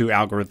vulnerable to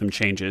algorithm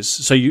changes.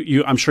 So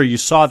I'm sure you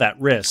saw that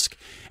risk,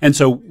 and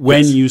so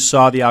when you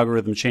saw the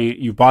algorithm change,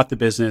 you bought the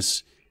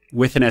business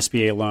with an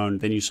SBA loan,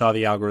 then you saw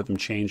the algorithm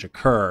change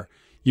occur.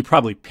 You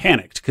probably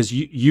panicked because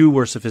you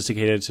were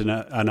sophisticated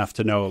enough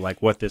to know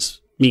what this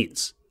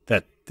means.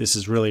 That this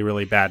is really,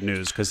 really bad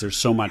news because there's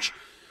so much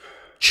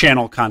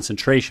channel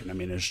concentration. I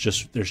mean, there's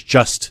just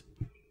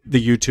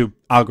the YouTube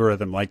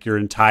algorithm. Your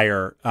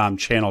entire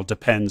channel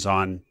depends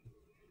on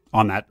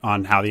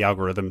how the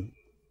algorithm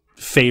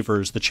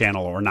favors the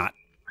channel or not.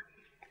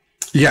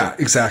 Yeah,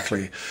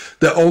 exactly.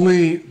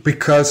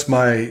 Because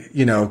my,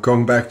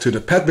 going back to the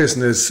pet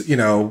business,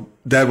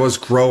 that was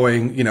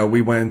growing.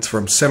 We went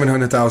from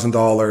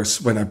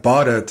 $700,000 when I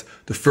bought it.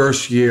 The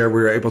first year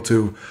we were able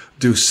to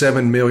do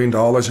 $7 million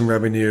in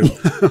revenue.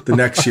 The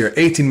next year,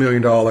 $18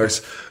 million.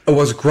 It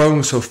was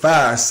growing so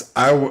fast.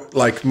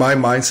 My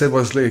mindset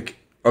was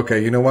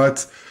okay, you know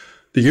what?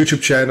 The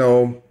YouTube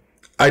channel,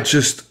 I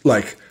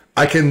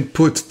can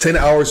put 10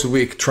 hours a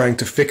week trying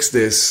to fix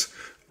this,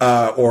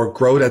 or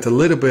grow that a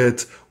little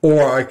bit,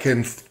 or I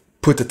can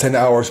put the 10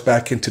 hours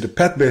back into the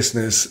pet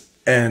business.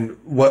 And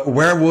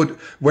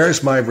where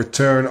is my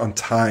return on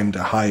time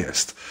the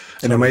highest?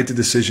 And I made the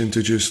decision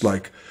to just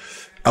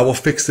I will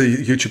fix the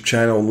YouTube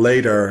channel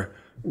later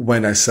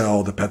when I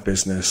sell the pet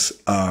business,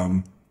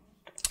 and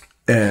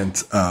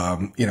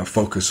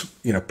focus,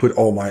 put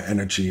all my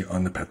energy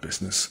on the pet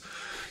business.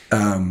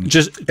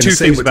 Just two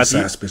things about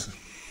the SaaS business.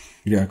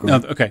 Yeah. Go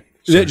ahead. Okay.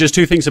 Sorry. Just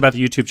two things about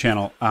the YouTube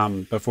channel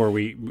before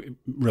we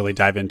really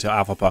dive into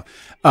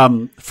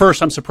AlphaPaw.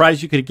 First, I'm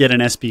surprised you could get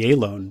an SBA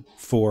loan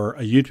for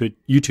a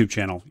YouTube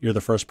channel. You're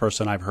the first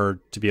person I've heard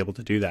to be able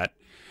to do that.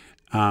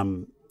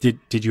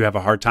 Did you have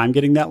a hard time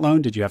getting that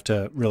loan? Did you have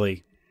to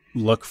really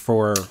look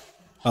for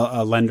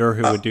a lender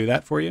who would do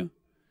that for you?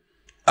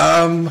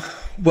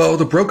 Well,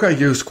 the broker I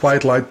used,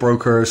 Quiet Light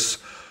Brokers,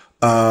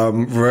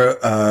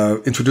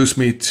 introduced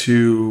me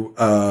to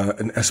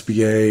an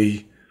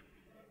SBA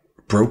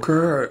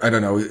broker. I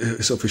don't know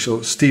his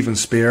official, Steven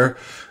Spear,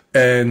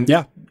 and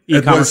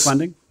e-commerce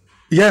lending.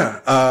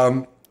 Yeah,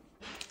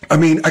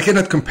 I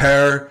cannot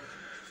compare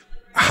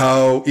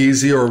how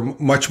easy or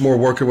much more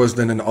work it was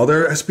than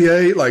another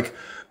SBA.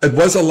 It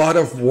was a lot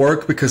of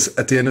work because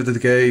at the end of the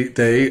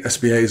day,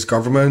 SBA is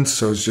government,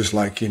 so it's just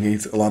you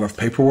need a lot of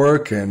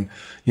paperwork, and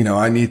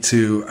I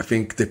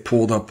think they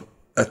pulled up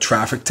a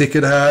traffic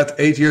ticket I had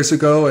 8 years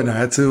ago, and I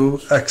had to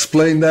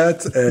explain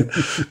that. And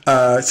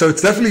so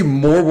it's definitely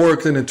more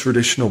work than a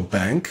traditional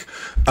bank,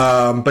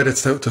 but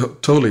it's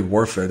totally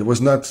worth it. It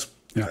was not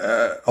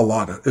a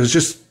lot. It was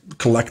just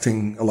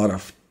collecting a lot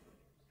of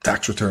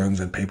tax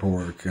returns and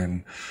paperwork,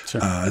 and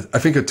sure. I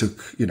think it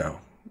took a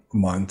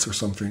month or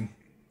something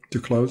to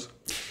close.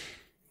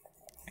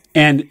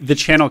 And the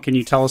channel, can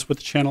you tell us what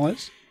the channel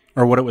is,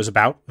 or what it was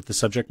about, what the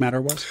subject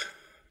matter was?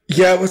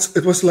 Yeah,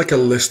 it was like a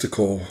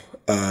listicle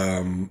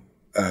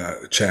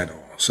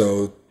channel.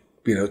 So,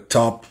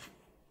 top,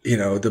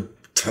 the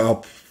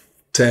top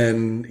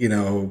 10,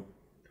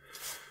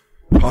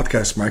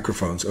 podcast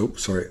microphones. Oh,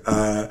 sorry.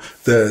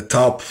 The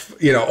top,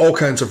 all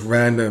kinds of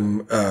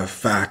random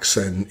facts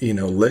and,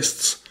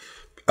 lists.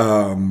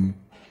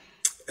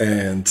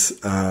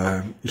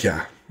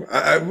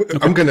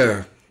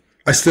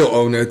 I still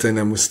own it, and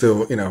I'm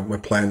still, my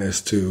plan is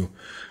to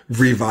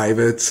revive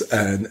it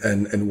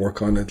and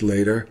work on it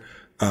later.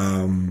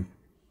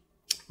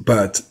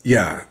 But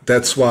yeah,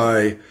 that's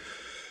why,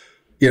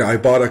 I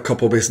bought a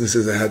couple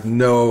businesses that had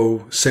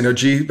no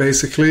synergy,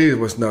 basically. It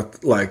was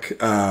not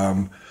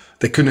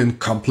they couldn't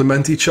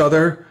complement each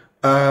other.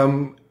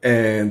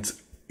 And,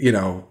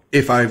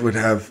 if I would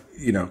have,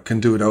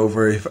 can do it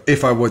over,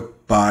 if I would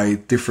buy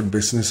different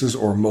businesses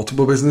or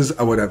multiple businesses,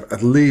 I would have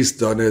at least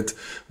done it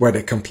where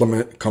they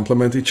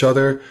complement each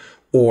other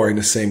or in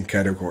the same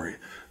category.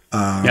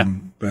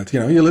 But,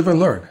 you live and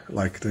learn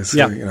like this,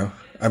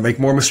 I make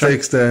more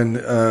mistakes than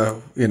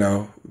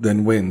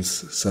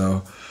wins.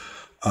 So,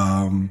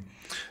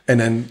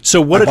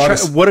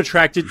 what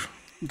attracted,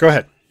 go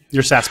ahead,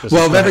 your SaaS business?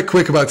 Well, very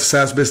quick about the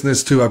SaaS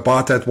business too. I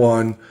bought that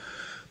one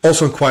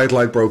also in Quiet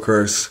Light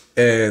Brokers,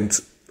 and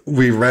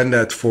we ran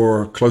that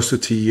for close to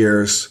 2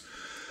 years.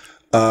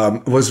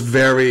 Was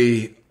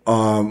very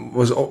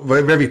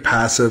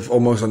passive,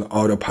 almost on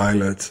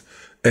autopilot.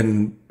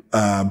 And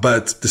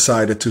but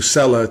decided to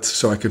sell it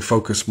so I could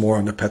focus more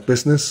on the pet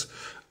business.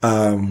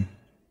 I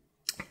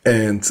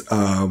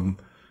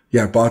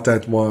bought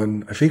that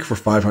one, I think for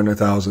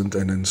 500,000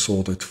 and then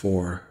sold it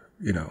for,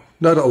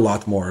 not a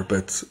lot more,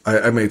 but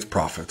I made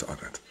profit on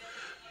it.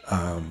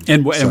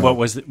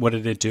 What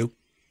did it do?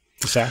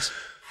 The SaaS?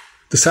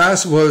 The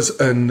SaaS was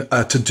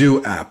a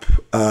to-do app.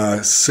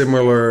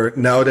 Similar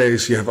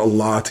nowadays, you have a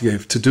lot. You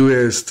have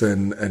Todoist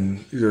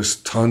and there's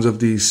tons of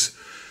these,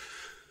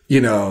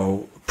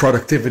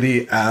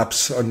 productivity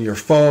apps on your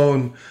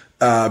phone.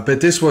 But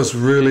this was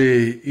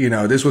really,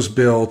 this was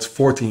built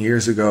 14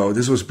 years ago.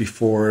 This was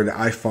before the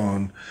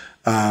iPhone.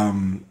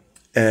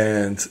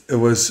 And it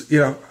was,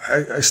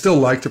 I still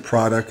like the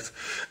product.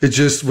 It's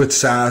just with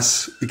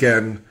SaaS,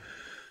 again,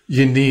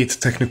 you need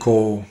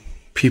technical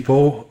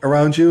people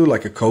around you,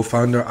 like a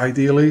co-founder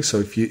ideally. So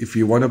if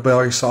you want to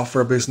build a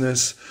software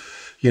business,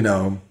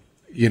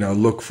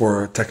 look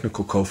for a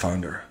technical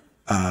co-founder.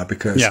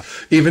 Because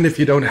even if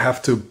you don't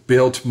have to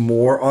build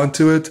more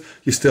onto it,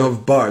 you still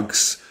have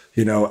bugs.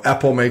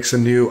 Apple makes a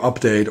new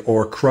update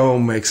or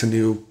Chrome makes a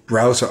new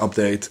browser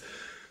update,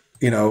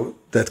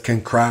 that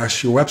can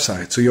crash your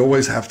website. So you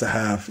always have to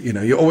have,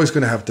 you're always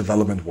going to have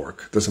development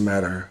work. Doesn't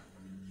matter,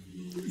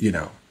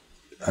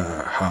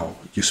 how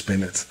you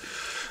spin it.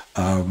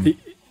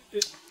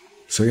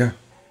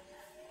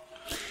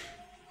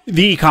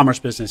 The e-commerce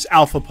business,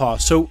 AlphaPaw.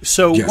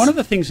 So Yes. one of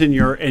the things in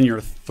your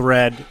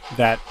thread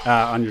that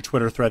on your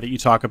Twitter thread that you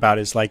talk about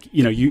is like,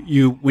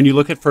 you when you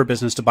look for a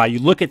business to buy, you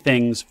look at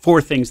things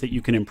that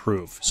you can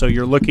improve. So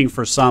you're looking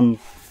for some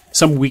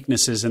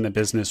weaknesses in the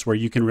business where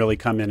you can really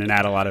come in and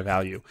add a lot of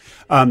value.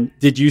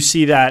 Did you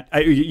see that?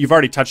 You've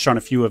already touched on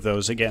a few of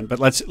those again, but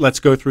let's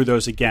go through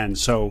those again.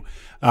 So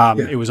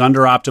it was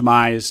under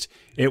optimized.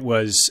 It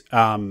was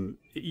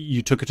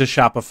you took it to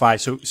Shopify.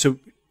 So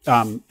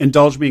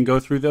indulge me and go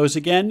through those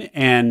again.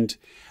 And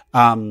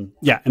and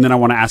then I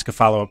want to ask a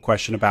follow-up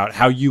question about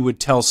how you would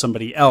tell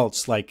somebody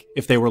else, like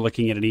if they were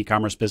looking at an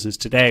e-commerce business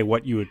today,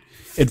 what you would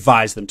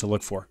advise them to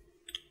look for.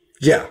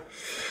 Yeah.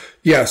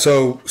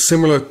 So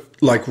similar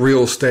like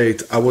real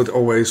estate, I would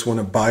always want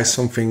to buy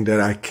something that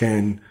I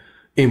can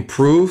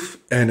improve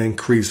and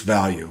increase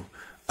value.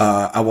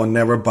 I will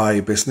never buy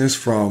a business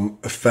from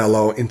a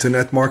fellow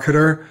internet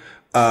marketer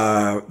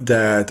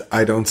that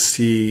I don't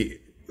see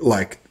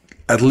like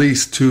at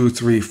least 2,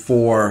 3,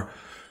 4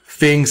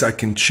 things I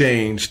can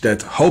change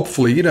that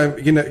hopefully, you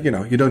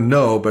don't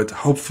know, but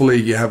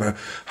hopefully you have a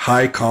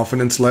high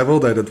confidence level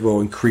that it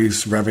will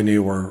increase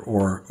revenue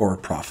or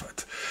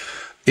profit.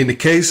 In the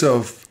case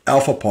of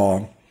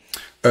AlphaPaw,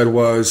 it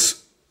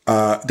was,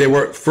 they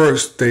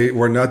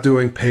were not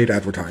doing paid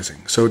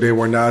advertising. So they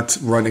were not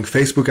running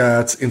Facebook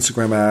ads,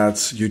 Instagram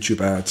ads, YouTube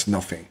ads,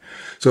 nothing.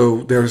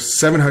 So their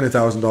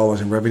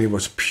 $700,000 in revenue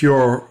was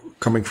pure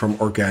coming from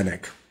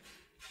organic.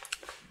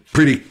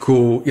 Pretty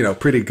cool,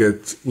 pretty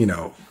good,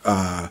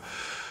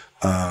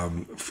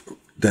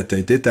 that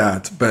they did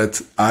that.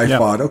 But I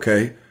thought,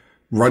 okay,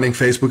 running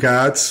Facebook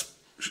ads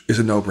is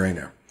a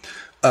no-brainer.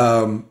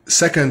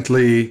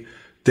 Secondly,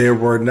 they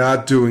were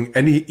not doing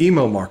any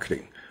email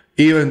marketing,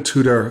 even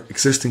to their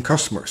existing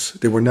customers.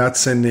 They were not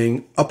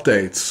sending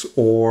updates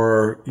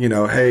or,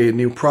 hey, a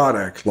new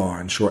product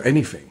launch or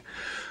anything.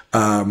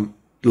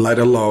 Let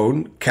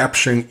alone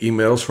capturing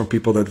emails from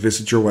people that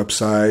visit your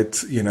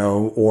website,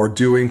 or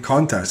doing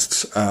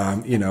contests,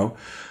 or,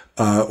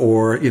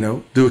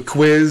 do a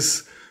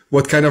quiz.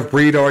 What kind of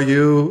breed are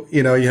you?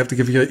 You have to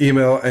give your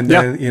email and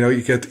then,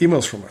 you get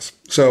emails from us.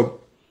 So,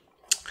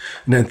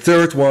 and then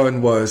third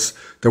one was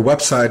the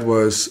website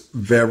was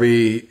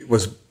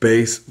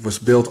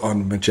built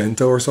on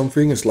Magento or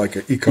something. It's like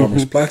an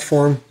e-commerce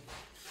platform.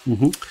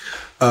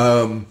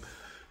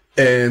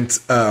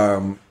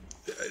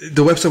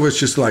 The website was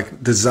just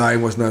like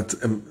design was not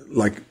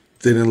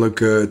didn't look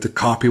good. The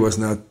copy was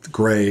not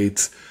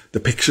great. The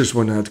pictures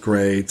were not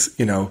great.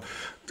 The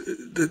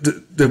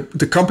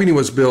company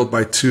was built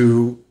by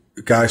 2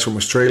 guys from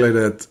Australia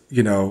that,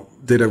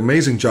 did an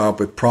amazing job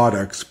with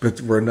products,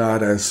 but were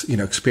not as,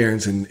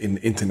 experienced in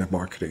internet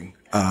marketing.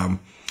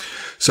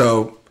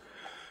 So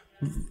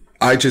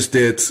I just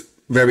did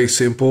very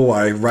simple.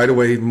 I right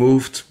away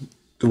moved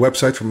the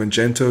website from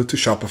Magento to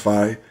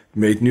Shopify,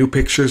 made new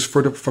pictures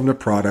from the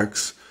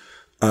products,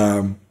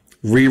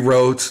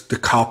 rewrote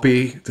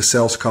the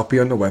sales copy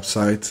on the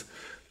website.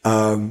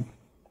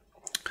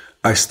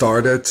 I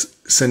started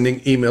sending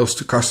emails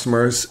to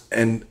customers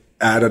and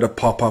added a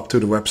pop-up to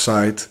the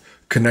website,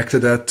 connected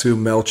that to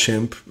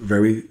MailChimp,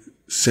 very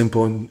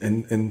simple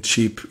and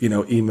cheap,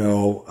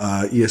 email,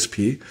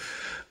 ESP.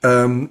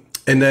 And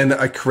then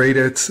I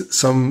created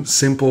some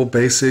simple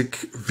basic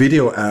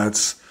video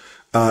ads,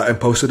 and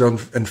posted on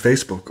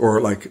Facebook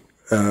or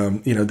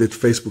did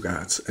Facebook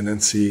ads and then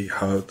see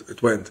how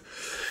it went.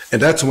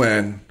 And that's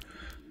when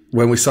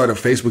we started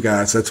Facebook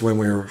ads, that's when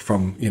we were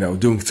from,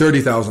 doing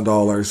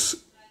 $30,000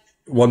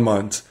 one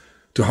month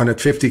to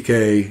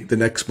 $150K the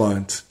next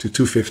month to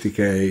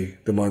 $250K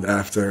the month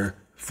after,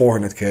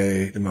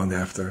 $400K the month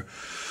after.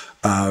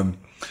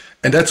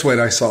 And that's when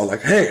I saw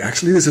like, hey,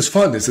 actually, this is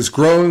fun. This is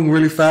growing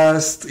really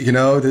fast.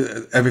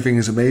 Everything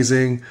is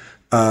amazing.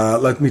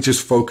 Let me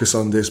just focus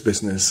on this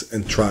business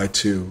and try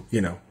to,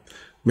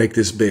 make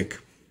this big.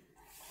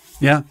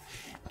 Yeah.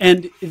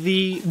 And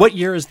what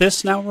year is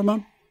this now,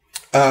 Ramon?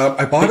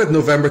 I bought it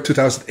November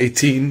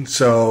 2018.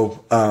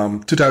 So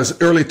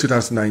early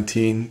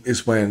 2019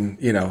 is when,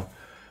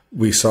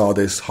 we saw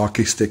this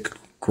hockey stick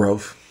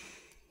growth.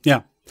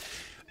 Yeah.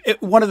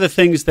 One of the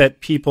things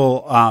that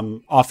people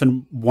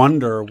often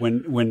wonder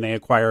when they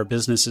acquire a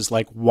business is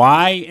like,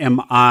 why am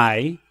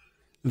I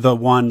the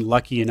one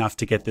lucky enough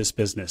to get this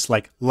business?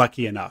 Like,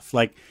 lucky enough.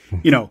 Like,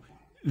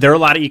 there are a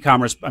lot of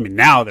e-commerce. I mean,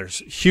 now there's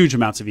huge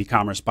amounts of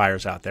e-commerce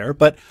buyers out there,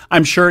 but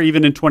I'm sure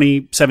even in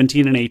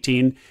 2017 and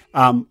 18,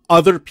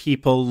 other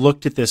people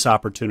looked at this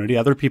opportunity.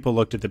 Other people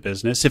looked at the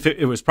business. If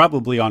it was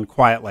probably on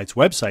Quiet Light's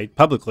website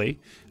publicly,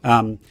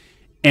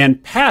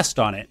 and passed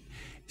on it.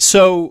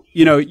 So,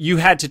 you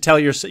had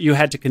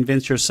to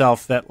convince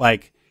yourself that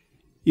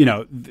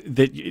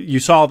that you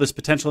saw all this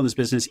potential in this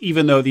business,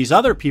 even though these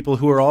other people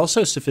who are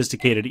also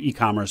sophisticated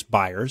e-commerce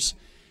buyers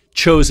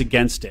chose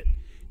against it.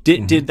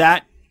 Did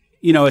that,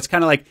 it's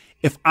kind of like,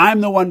 if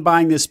I'm the one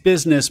buying this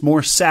business,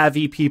 more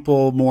savvy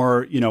people,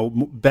 more,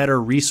 better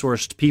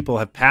resourced people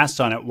have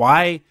passed on it.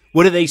 Why?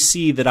 What do they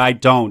see that I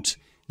don't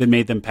that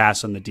made them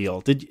pass on the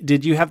deal?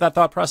 Did you have that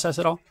thought process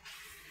at all?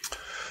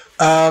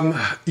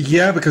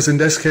 Yeah, because in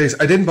this case,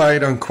 I didn't buy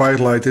it on Quiet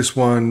Light, this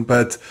one,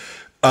 but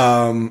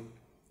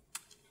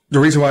the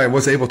reason why I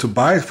was able to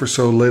buy it for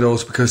so little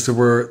is because they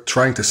were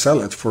trying to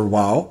sell it for a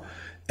while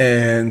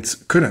and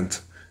couldn't.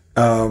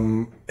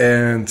 And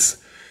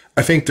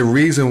I think the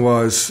reason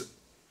was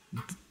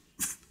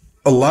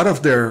a lot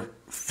of their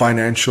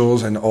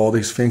financials and all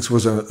these things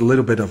was a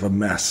little bit of a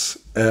mess.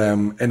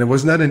 And it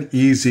was not an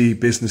easy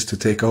business to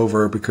take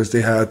over because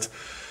they had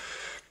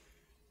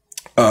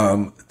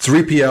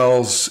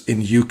 3PLs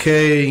in UK,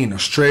 in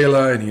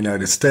Australia, in the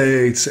United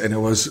States, and it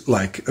was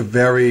like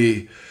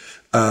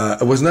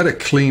it was not a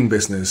clean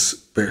business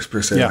per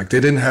se. Yeah. Like they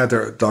didn't have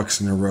their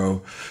ducks in a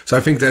row. So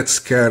I think that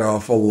scared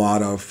off a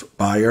lot of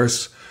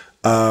buyers.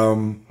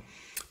 I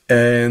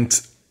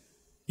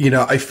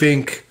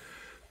think,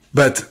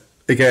 but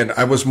again,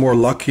 I was more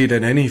lucky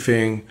than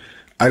anything.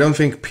 I don't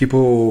think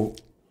people,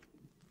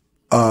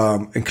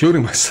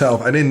 including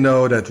myself, I didn't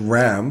know that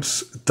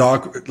ramps,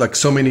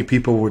 so many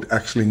people would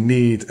actually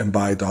need and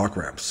buy dog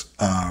ramps.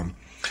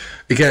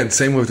 Again,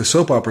 same with the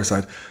soap opera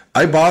side.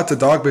 I bought the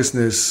dog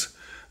business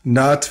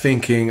not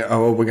thinking,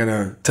 oh, we're going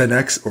to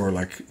 10x or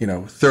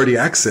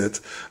 30x it.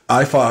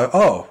 I thought,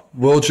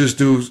 we'll just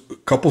do a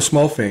couple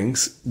small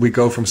things. We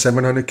go from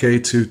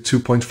 700K to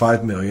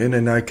 2.5 million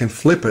and I can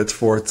flip it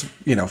for,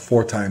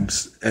 4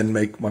 times and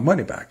make my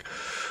money back.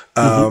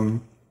 And,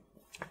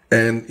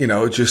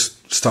 it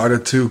just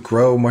started to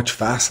grow much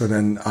faster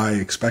than I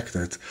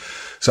expected.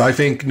 So I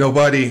think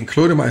nobody,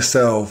 including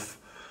myself,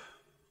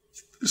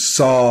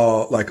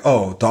 saw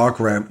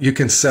dog ramp, you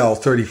can sell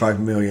 $35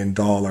 million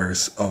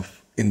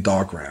in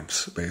dog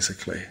ramps,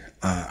 basically.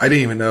 I didn't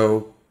even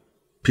know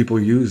people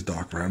use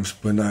dog ramps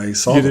when I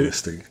saw the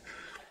listing.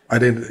 I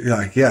didn't,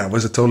 it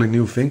was a totally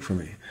new thing for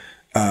me.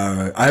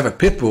 I have a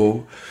pit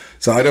bull,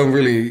 so I don't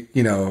really,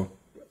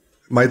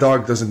 my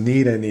dog doesn't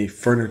need any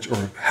furniture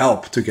or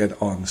help to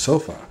get on the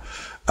sofa.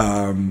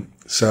 I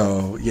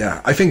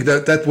think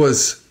that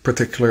was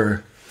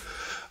particular.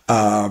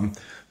 But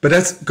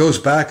that goes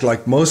back,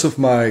 most of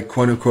my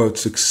quote unquote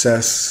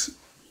successes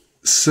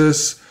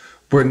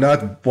were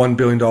not $1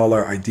 billion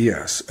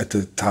ideas at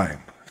the time,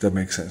 if that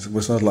makes sense. It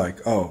was not like,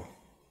 oh,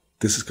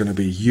 this is going to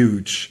be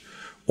huge,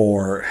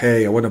 or,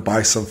 hey, I want to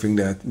buy something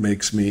that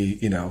makes me,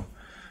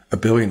 a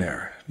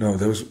billionaire. No,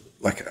 those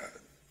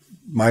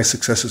my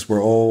successes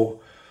were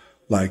all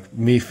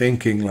me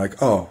thinking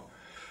oh,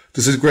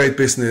 this is great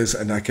business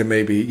and I can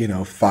maybe,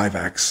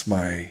 5x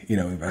my,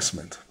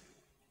 investment.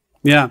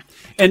 Yeah.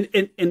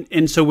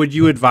 And so would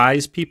you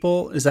advise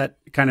people, is that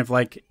kind of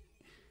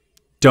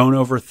don't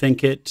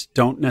overthink it,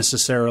 don't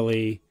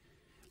necessarily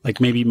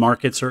maybe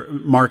markets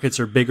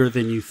are bigger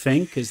than you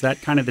think? Is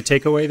that kind of the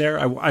takeaway there?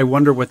 I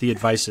wonder what the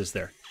advice is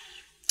there.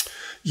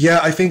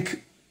 Yeah, I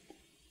think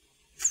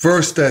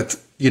first that,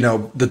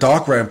 the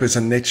dog ramp is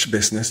a niche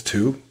business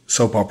too.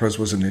 Soap operas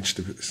was a niche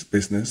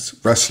business.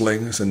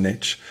 Wrestling is a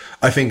niche.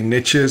 I think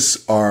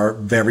niches are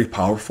very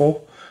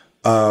powerful.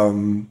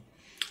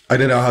 I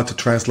don't know how to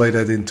translate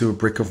that into a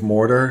brick of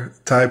mortar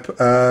type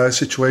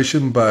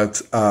situation,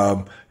 but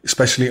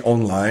especially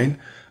online,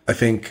 I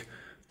think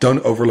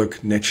don't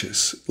overlook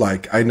niches.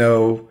 I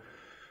know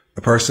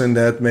a person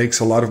that makes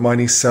a lot of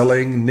money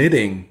selling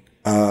knitting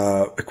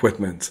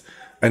equipment.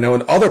 I know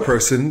another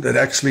person that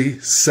actually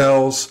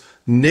sells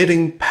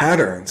knitting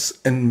patterns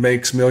and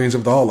makes millions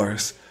of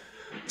dollars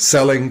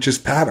selling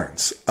just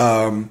patterns.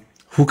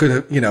 Who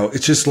could,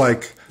 it's just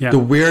the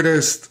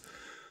weirdest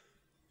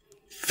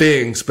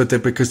things, but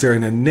because they're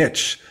in a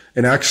niche.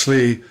 And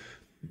actually,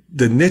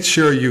 the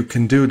nicher you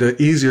can do, the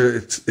easier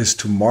it is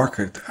to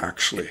market,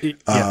 actually,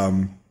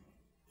 in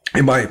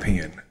my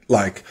opinion.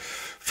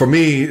 For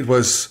me, it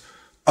was,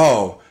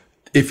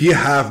 if you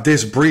have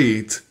this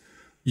breed,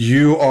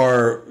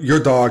 your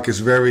dog is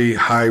very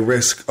high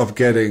risk of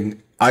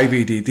getting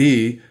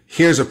IVDD.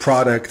 Here's a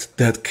product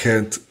that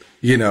can,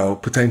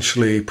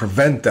 potentially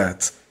prevent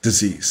that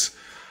disease.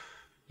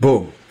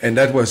 Boom. And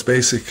that was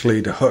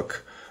basically the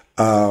hook.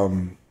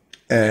 So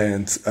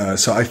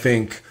I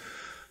think,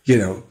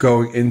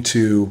 going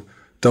into,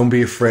 don't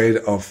be afraid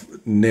of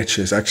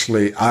niches.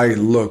 Actually, I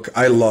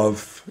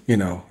love,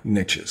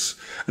 niches.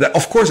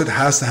 Of course, it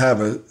has to have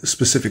a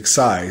specific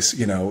size.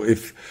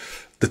 If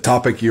the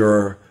topic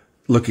you're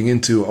looking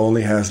into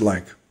only has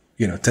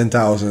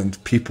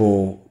 10,000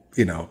 people,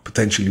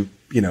 potentially,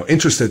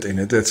 interested in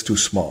it, that's too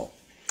small.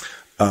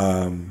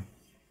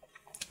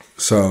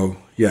 So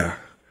yeah,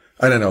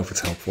 I don't know if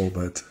it's helpful,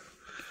 but.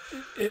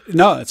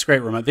 No, that's great,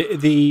 Ramon.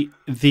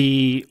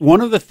 The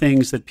one of the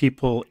things that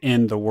people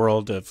in the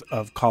world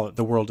of call it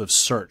the world of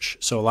search.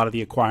 So a lot of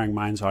the Acquiring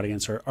Minds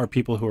audience are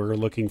people who are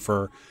looking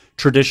for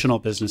traditional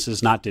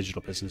businesses, not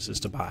digital businesses,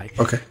 to buy.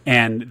 Okay.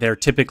 And they're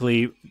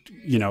typically,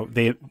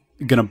 they're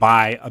going to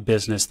buy a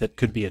business that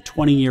could be a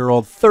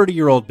 20-year-old,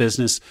 30-year-old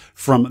business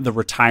from the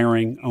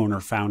retiring owner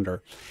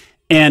founder.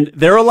 And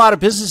there are a lot of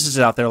businesses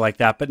out there like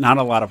that, but not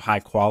a lot of high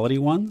quality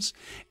ones.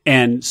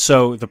 And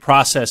so the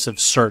process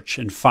of search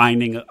and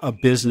finding a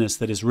business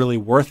that is really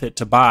worth it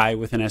to buy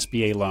with an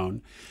SBA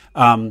loan,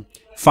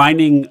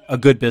 finding a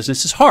good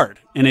business is hard.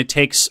 And it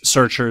takes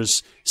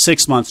searchers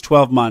 6 months,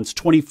 12 months,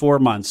 24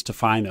 months to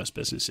find those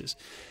businesses.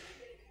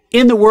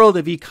 In the world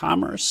of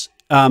e-commerce,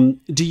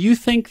 do you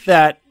think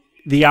that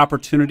the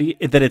opportunity,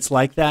 that it's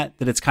like that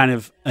it's kind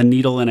of a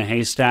needle in a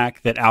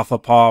haystack, that Alpha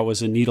Paw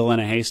was a needle in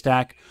a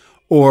haystack?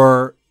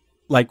 Or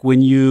like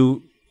when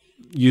you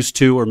used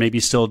to, or maybe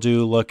still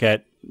do, look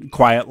at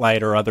Quiet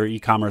Light or other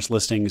e-commerce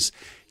listings,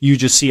 you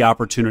just see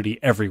opportunity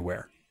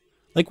everywhere.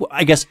 Like,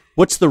 I guess,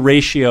 what's the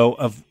ratio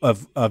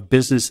of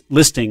business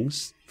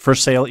listings for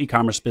sale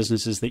e-commerce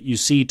businesses that you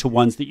see to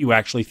ones that you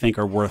actually think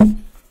are worth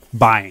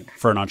buying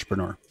for an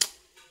entrepreneur?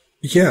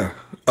 Yeah.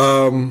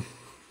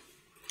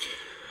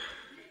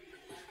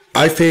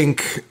 I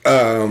think,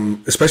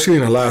 especially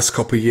in the last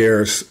couple of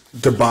years,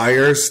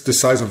 the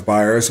size of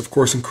buyers, of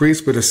course,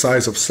 increased, but the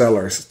size of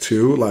sellers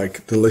too,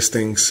 like the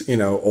listings,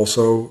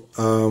 also.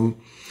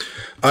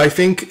 I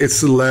think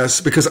it's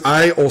less, because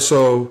I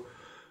also,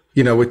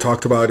 we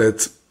talked about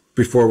it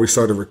before we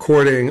started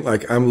recording.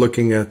 Like, I'm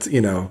looking at,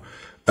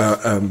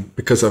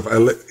 because of,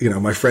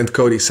 my friend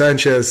Cody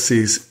Sanchez,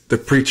 he's the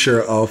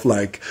preacher of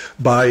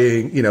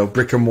buying,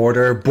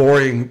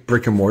 boring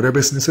brick and mortar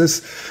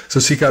businesses. So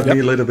she got me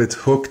a little bit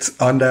hooked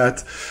on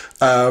that.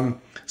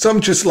 So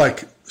I'm just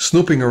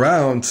snooping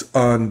around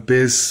on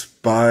Biz,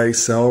 Buy,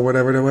 Sell,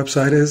 whatever the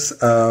website is,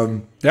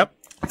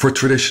 for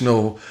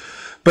traditional.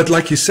 But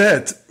like you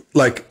said,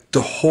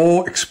 the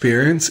whole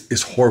experience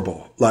is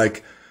horrible.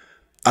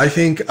 I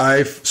think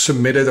I've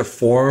submitted a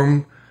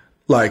form.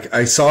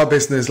 I saw a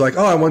business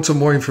I want some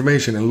more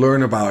information and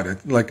learn about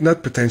it.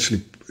 Not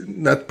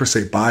per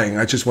se buying.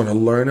 I just want to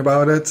learn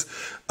about it.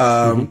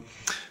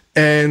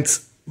 And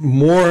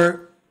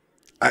more,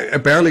 I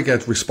barely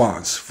get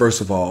response,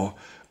 first of all.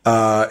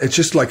 It's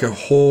just a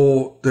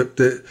whole,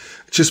 it's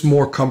just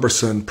more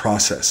cumbersome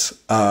process,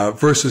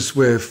 versus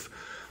with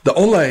the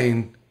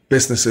online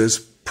businesses,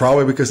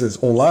 probably because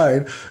it's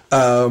online.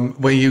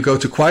 When you go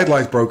to Quiet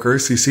Light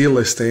Brokers, you see a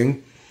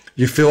listing,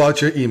 you fill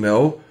out your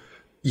email,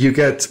 you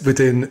get,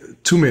 within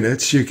 2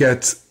 minutes, you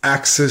get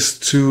access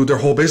to their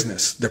whole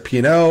business, their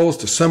P&Ls,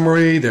 the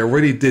summary. They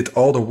already did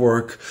all the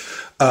work.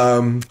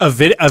 A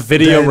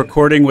video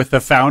recording with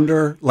the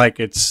founder,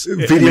 it's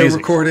video amazing.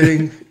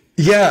 Recording.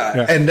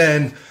 Yeah. And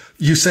then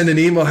you send an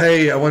email,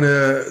 hey, I want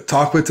to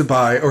talk with the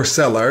buyer or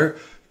seller.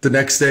 The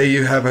next day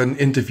you have an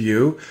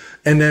interview.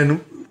 And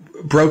then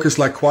brokers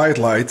like Quiet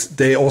Light,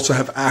 they also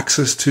have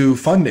access to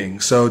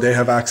funding. So they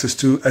have access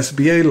to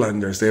SBA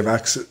lenders. They have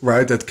access,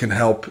 right, that can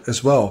help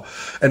as well.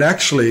 And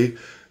actually,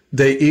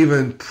 they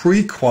even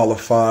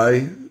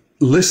pre-qualify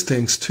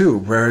listings too,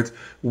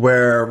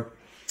 where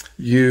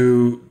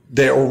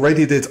they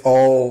already did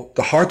all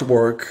the hard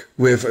work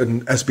with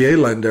an SBA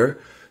lender.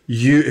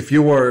 If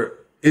you were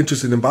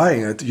interested in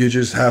buying it, you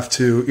just have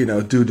to,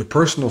 do the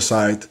personal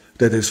side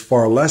that is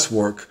far less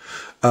work.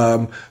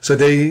 So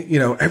they,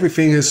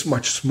 everything is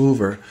much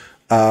smoother.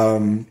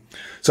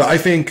 So I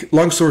think,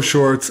 long story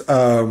short,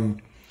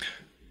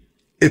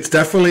 it's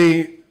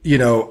definitely,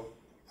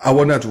 I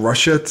would not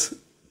rush it.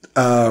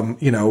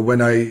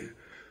 When I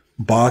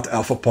bought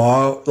Alpha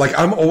Paw,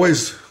 I'm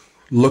always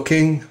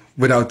looking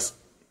without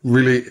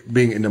really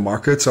being in the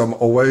market. So I'm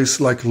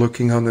always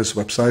looking on these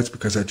websites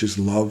because I just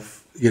love,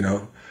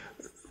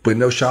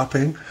 window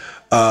shopping,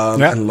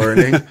 and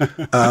learning.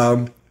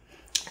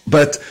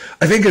 But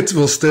I think it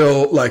will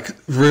still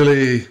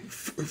really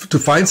to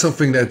find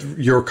something that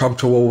you're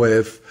comfortable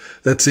with,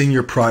 that's in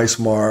your price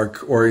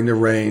mark or in the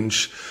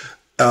range.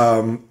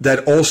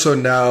 That also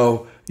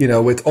now,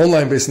 with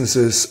online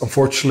businesses,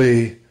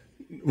 unfortunately,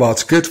 well,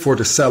 it's good for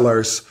the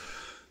sellers.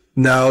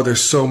 Now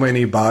there's so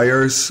many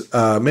buyers.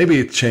 Maybe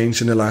it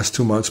changed in the last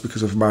 2 months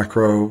because of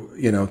macro,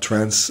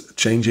 trends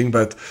changing.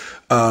 But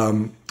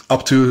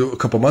up to a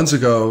couple months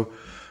ago,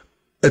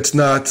 it's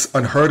not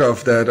unheard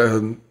of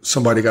that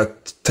somebody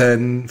got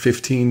 10,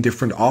 15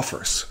 different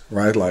offers,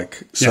 right?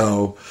 Like,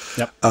 so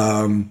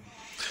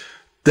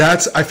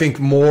that's, I think,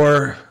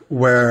 more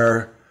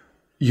where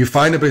you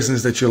find a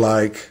business that you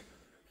like.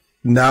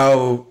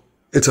 Now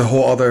it's a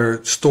whole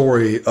other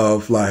story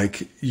of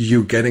like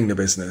you getting the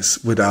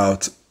business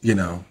without,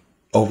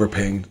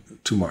 overpaying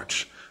too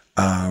much.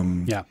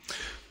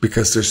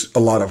 Because there's a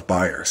lot of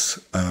buyers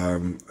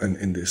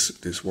in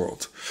this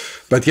world.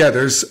 But yeah,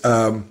 there's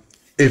I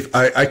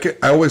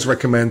always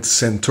recommend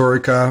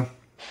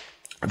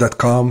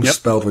Centurica.com,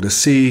 spelled with a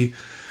C.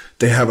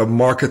 They have a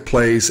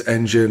marketplace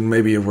engine.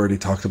 Maybe you've already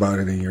talked about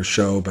it in your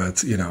show,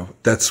 but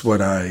that's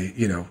what I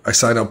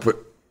sign up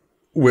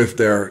with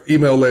their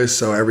email list.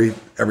 So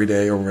every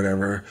day or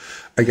whatever,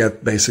 I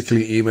get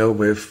basically email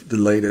with the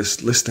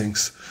latest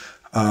listings.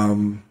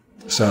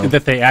 So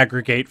that they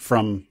aggregate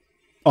from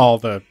all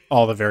the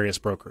various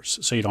brokers,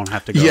 so you don't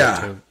have to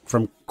go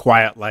from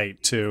Quiet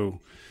Light to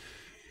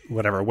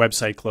whatever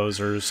Website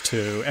Closers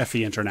to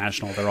FE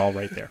International. They're all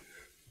right there.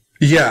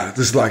 Yeah,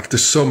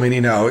 there's so many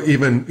now,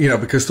 even,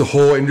 because the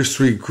whole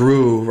industry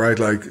grew, right?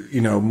 Like,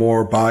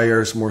 more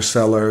buyers, more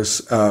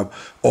sellers,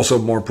 also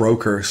more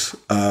brokers,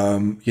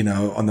 on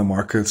the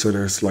market. So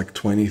there's like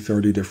 20,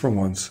 30 different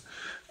ones.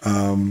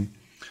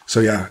 So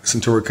yeah,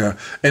 Centurica.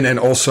 And then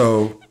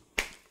also,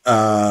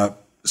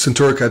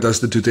 Centurica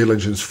does the due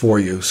diligence for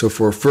you. So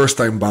for first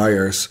time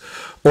buyers,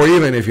 or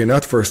even if you're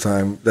not first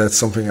time, that's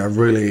something I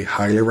really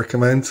highly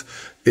recommend,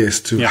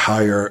 is to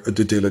hire a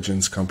due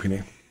diligence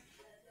company.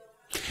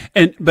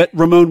 But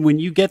Ramon, when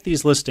you get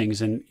these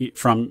listings and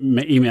from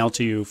email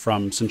to you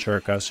from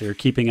Centurica, so you're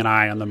keeping an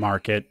eye on the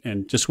market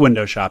and just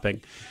window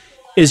shopping,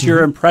 is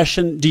your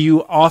impression, do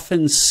you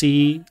often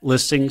see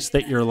listings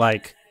that you're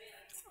like,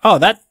 oh,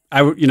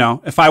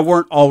 if I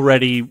weren't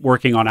already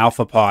working on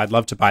AlphaPaw, I'd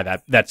love to buy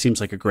that. That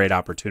seems like a great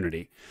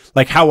opportunity.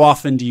 Like, how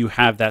often do you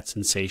have that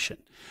sensation?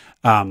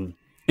 And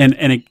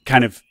it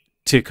kind of,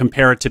 to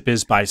compare it to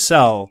Biz Buy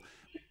Sell,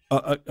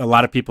 a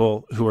lot of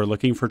people who are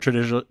looking for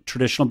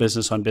traditional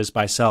business on Biz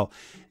Buy Sell,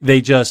 they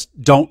just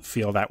don't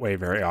feel that way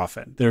very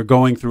often. They're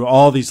going through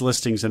all these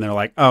listings and they're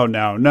like, oh,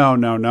 no,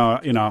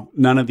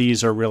 none of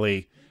these are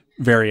really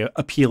very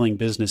appealing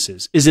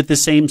businesses. Is it the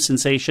same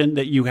sensation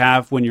that you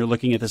have when you're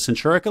looking at the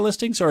Centurica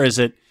listings, or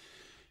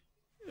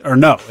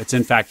no, it's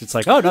in fact, it's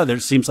like, oh no, there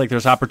seems like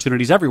there's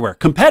opportunities everywhere.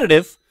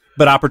 Competitive,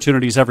 but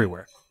opportunities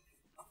everywhere.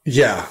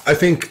 Yeah, I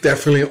think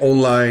definitely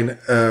online.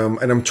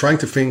 And I'm trying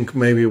to think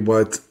maybe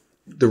what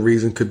the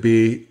reason could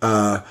be.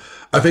 I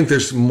think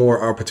there's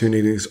more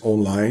opportunities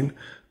online.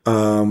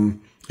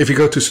 If you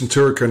go to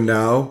Centurica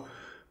now,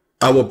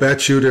 I will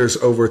bet you there's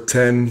over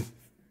 10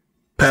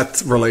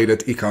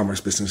 pet-related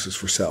e-commerce businesses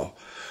for sale.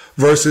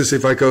 Versus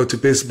if I go to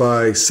Biz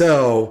Buy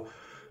Sell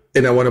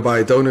and I want to buy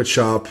a donut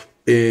shop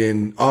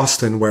in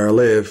Austin where I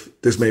live,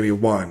 there's maybe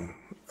one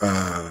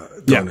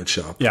donut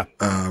shop.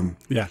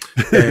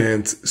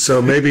 And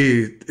so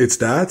maybe it's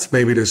that.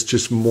 Maybe there's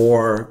just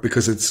more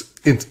because it's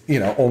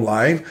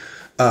online.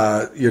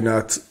 You're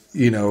not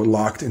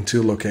locked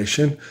into a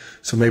location.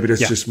 So maybe there's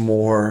just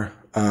more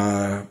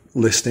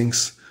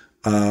listings.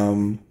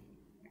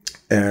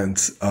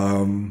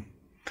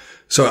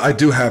 So I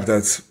do have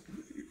that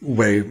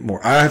way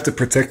more. I have to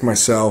protect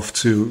myself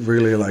to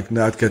really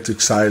not get too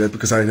excited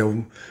because I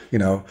don't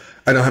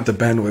have the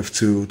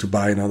bandwidth to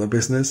buy another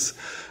business.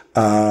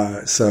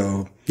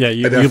 So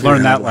you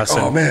learn that lesson.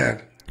 Oh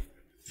man.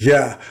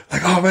 Yeah.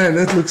 Oh man,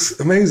 that looks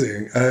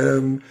amazing.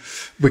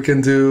 We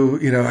can do,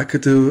 I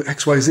could do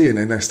XYZ, and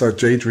then I start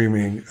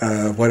daydreaming,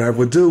 what I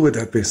would do with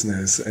that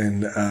business.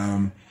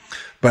 And,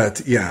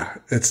 but yeah,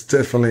 it's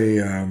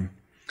definitely,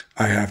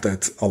 I have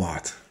that a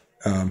lot.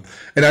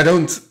 And I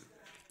don't,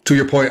 to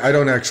your point, I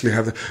don't actually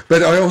have that,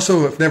 but I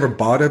also have never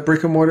bought a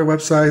brick and mortar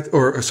website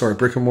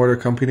brick and mortar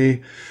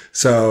company.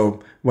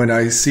 So when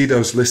I see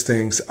those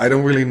listings, I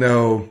don't really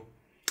know,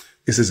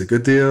 is this a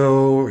good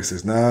deal? Is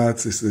this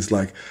not? Is this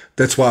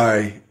that's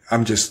why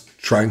I'm just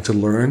trying to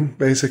learn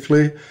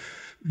basically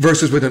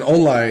versus with an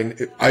online,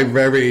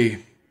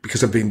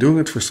 because I've been doing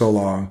it for so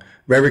long,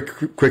 very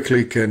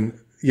quickly can,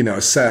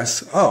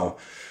 assess,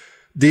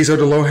 these are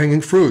the low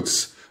hanging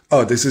fruits.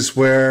 Oh, this is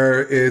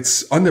where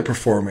it's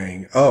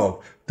underperforming.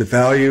 Oh, the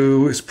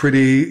value is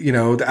pretty,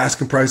 the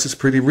asking price is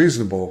pretty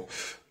reasonable.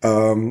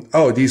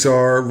 These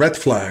are red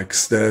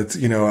flags that,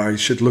 I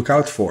should look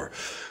out for.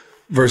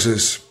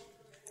 Versus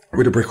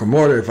with a brick and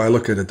mortar, if I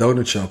look at a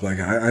donut shop,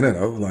 I don't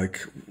know,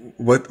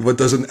 what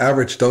does an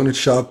average donut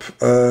shop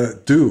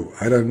do?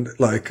 I don't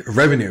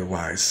revenue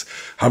wise.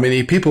 How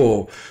many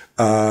people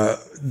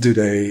do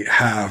they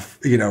have,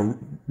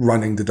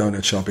 running the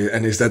donut shop?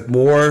 And is that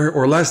more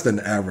or less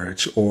than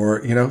average, or,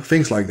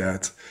 things like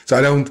that. So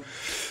I don't,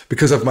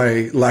 because of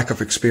my lack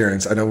of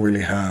experience, I don't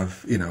really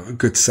have, a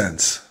good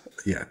sense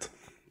yet.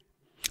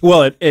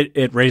 Well,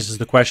 it raises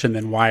the question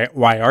then, why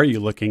are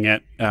you looking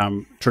at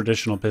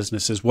traditional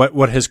businesses?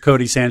 What has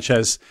Cody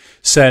Sanchez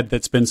said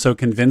that's been so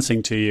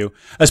convincing to you,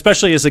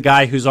 especially as a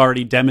guy who's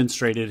already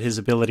demonstrated his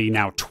ability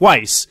now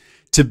twice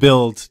to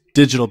build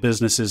digital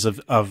businesses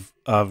of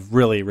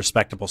really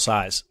respectable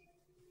size?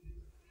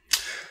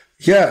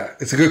 Yeah,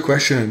 it's a good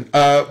question.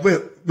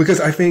 Because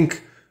I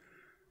think,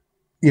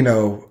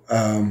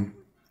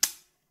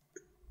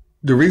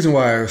 the reason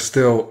why I'm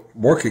still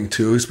working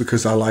too is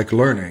because I like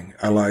learning.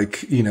 I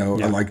like,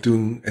 I like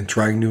doing and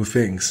trying new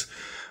things.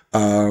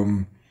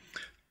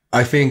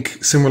 I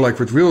think similar like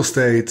with real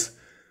estate,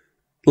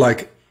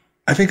 like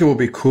I think it will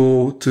be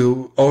cool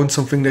to own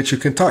something that you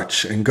can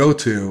touch and go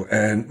to.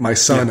 And my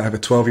son, I have a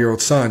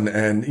 12-year-old son,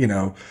 and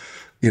not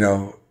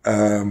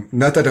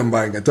that I'm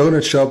buying a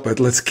donut shop, but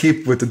let's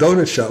keep with the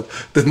donut shop,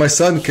 that my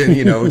son can,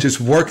 just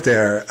work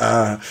there,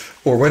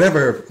 or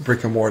whatever,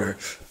 brick and mortar.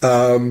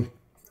 And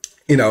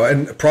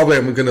probably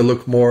I'm going to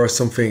look more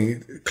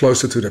something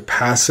closer to the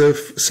passive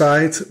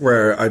side,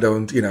 where I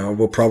don't,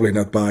 will probably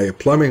not buy a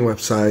plumbing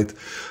website,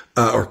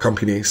 or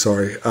company,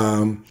 sorry.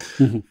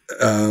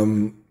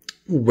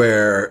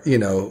 Where,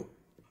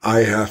 I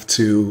have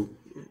to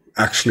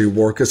actually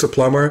work as a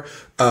plumber.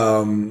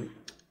 I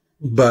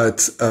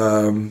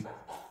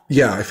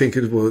think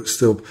it will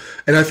still,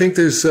 and I think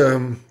there's,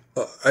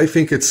 I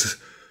think it's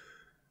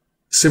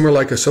similar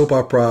like a soap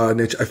opera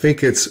niche. I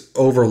think it's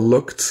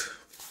overlooked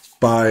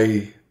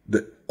by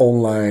the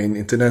online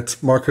internet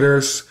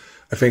marketers.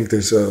 I think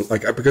there's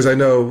because I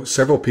know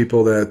several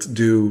people that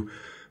do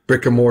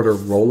brick and mortar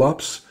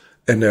roll-ups,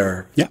 and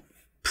they're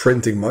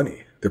printing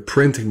money. They're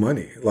printing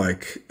money,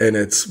 and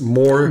it's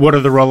more. What are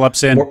the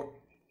roll-ups in?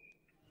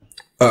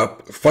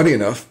 Funny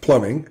enough,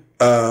 plumbing.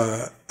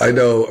 I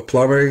know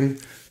plumbing,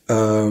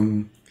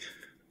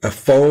 a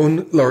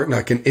phone, or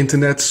like an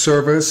internet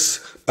service.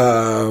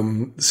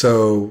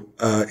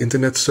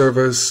 Internet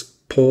service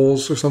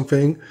polls or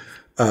something.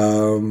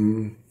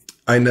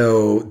 I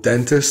know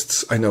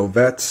dentists. I know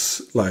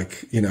vets.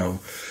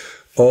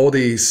 All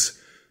these.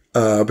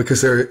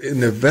 Because they're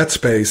in the vet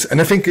space. And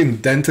I think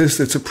in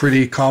dentists, it's a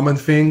pretty common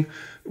thing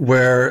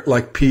where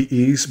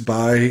PEs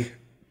buy,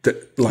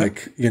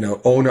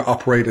 owner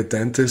operated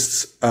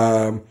dentists.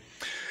 And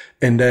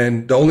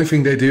then the only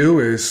thing they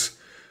do is,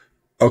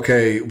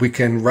 okay, we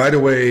can right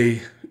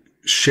away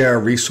share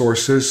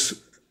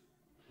resources,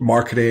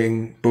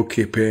 marketing,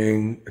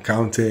 bookkeeping,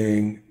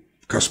 accounting,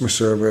 customer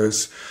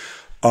service.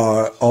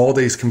 All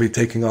these can be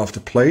taken off the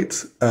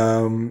plate.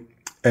 And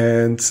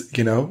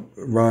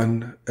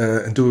run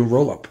and do a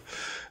roll up,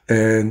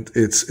 and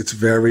it's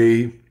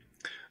very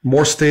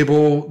more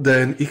stable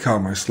than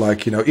e-commerce.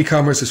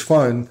 E-commerce is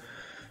fun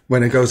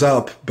when it goes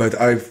up, but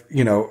I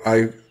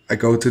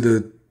go to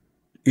the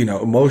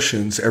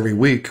emotions every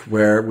week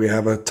where we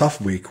have a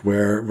tough week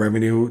where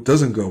revenue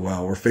doesn't go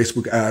well, or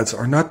Facebook ads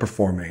are not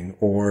performing,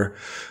 or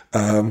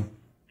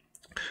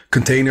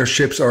container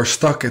ships are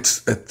stuck at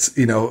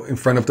in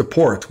front of the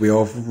port. We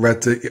all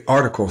read the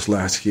articles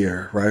last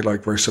year, right?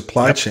 Where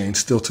supply chain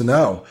still to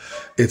now,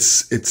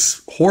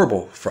 it's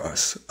horrible for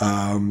us.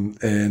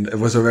 And it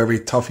was a very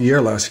tough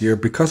year last year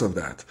because of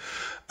that.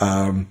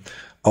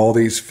 All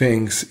these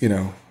things,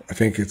 I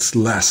think it's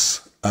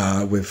less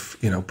with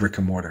brick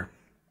and mortar.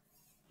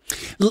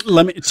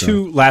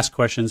 Two last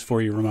questions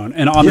for you, Ramon.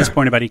 And on this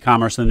point about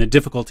e-commerce and the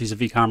difficulties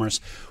of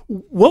e-commerce,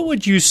 what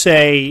would you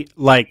say,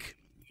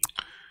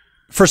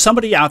 for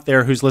somebody out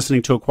there who's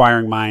listening to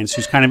Acquiring Minds,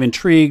 who's kind of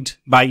intrigued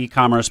by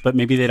e-commerce, but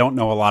maybe they don't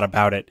know a lot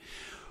about it,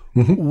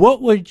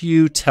 what would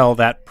you tell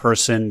that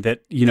person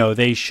that,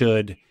 they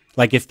should,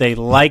 if they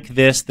like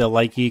this, they'll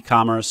like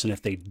e-commerce, and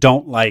if they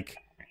don't like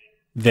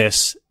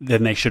this,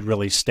 then they should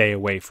really stay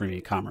away from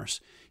e-commerce?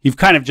 You've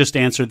kind of just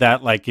answered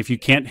that, if you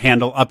can't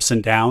handle ups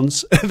and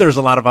downs, there's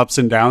a lot of ups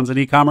and downs in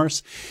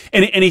e-commerce.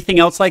 Anything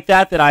else like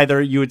that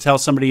either you would tell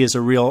somebody is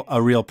a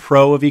real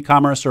pro of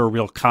e-commerce or a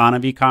real con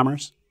of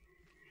e-commerce?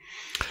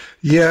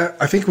 Yeah,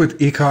 I think with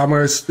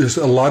e-commerce, there's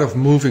a lot of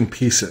moving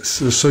pieces.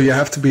 So you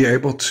have to be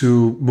able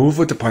to move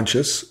with the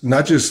punches,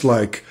 not just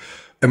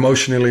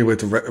emotionally with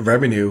the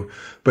revenue,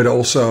 but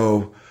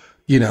also,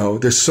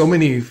 there's so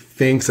many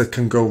things that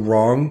can go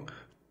wrong,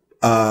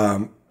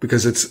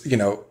 because it's,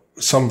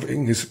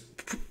 something is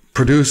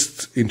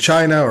produced in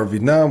China or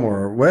Vietnam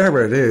or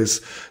wherever it is,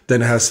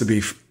 then it has to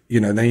be,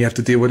 then you have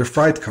to deal with a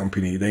freight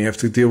company. Then you have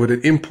to deal with an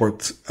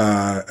import,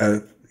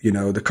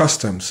 the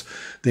customs.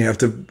 Then you have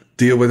to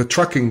deal with a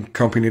trucking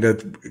company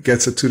that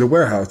gets it to the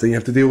warehouse. Then you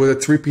have to deal with a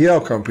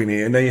 3PL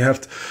company. And then you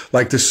have to,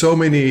 there's so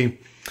many,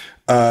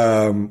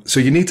 so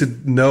you need to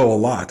know a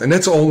lot. And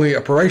that's only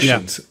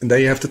operations. Yeah. And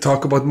then you have to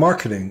talk about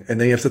marketing. And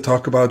then you have to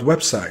talk about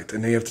website.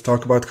 And then you have to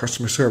talk about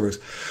customer service.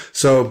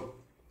 So,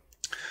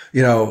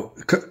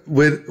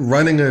 with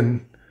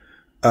running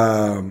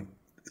a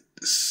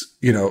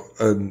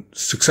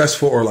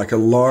successful or a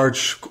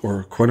large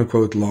or quote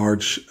unquote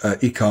large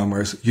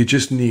e-commerce, you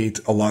just need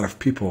a lot of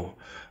people.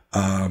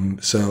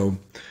 So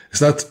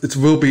it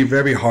will be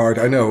very hard.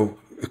 I know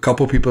a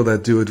couple people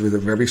that do it with a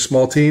very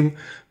small team,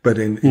 but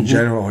in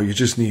general, you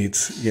just need,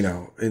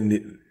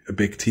 a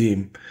big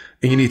team,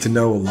 and you need to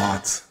know a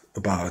lot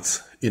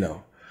about,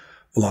 a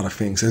lot of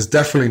things. It's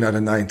definitely not a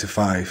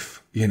 9-to-5,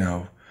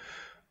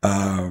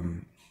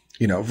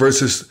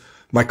 versus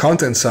my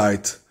content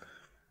site.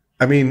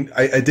 I mean,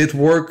 I did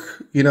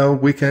work,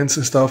 weekends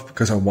and stuff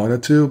because I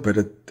wanted to, but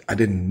I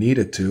didn't need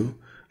it to.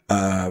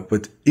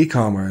 With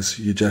e-commerce,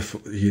 you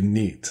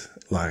need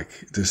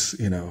like this,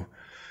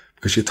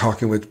 because you're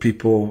talking with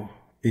people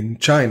in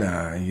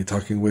China and you're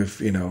talking with,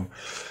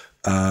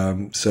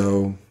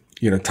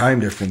 time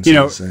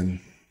differences and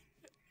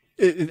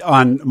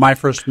on My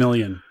First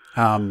Million.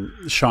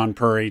 Sean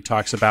Purry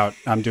talks about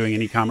doing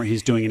an e-commerce.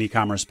 He's doing an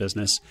e-commerce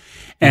business,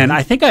 and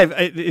I think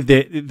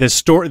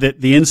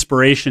the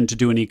inspiration to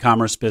do an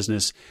e-commerce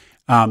business.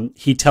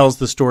 He tells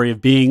the story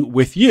of being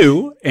with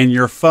you, and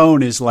your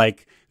phone is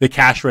like the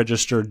cash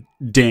register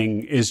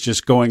ding is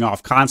just going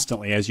off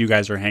constantly as you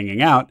guys are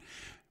hanging out,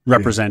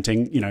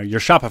 representing your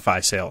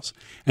Shopify sales.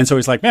 And so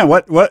he's like, man,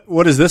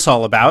 what is this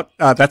all about?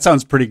 That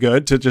sounds pretty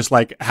good to just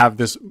like have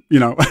this,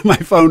 my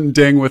phone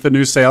ding with a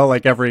new sale,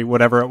 like every,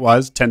 whatever it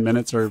was, 10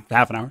 minutes or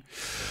half an hour.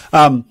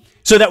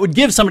 So that would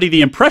give somebody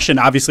the impression,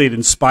 obviously it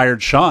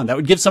inspired Sean, that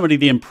would give somebody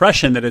the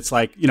impression that it's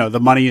like, the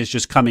money is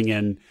just coming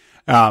in,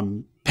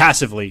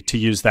 passively, to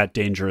use that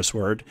dangerous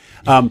word.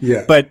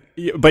 But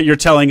you're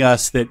telling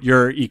us that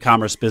your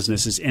e-commerce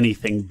business is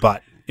anything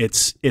but.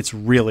 It's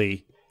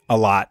really a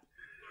lot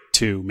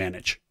to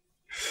manage.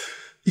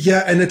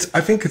 Yeah, and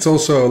I think it's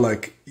also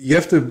like you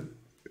have to.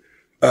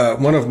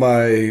 One of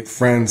my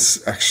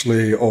friends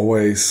actually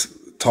always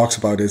talks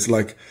about is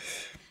like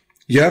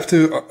you have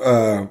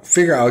to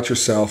figure out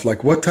yourself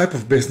like what type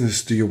of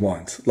business do you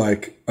want,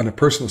 like on a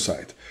personal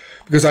side,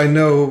 because I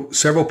know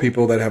several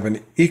people that have an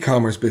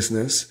e-commerce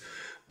business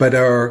but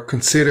are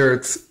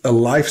considered a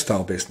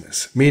lifestyle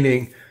business,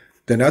 meaning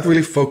they're not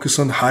really focused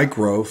on high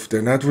growth,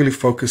 they're not really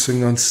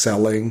focusing on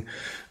selling,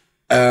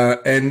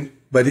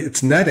 but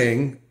it's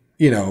netting,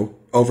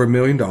 over $1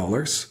 million,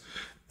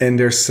 and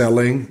they're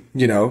selling,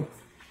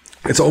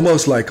 it's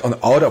almost like on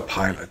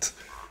autopilot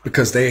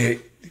because they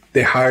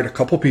hired a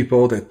couple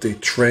people that they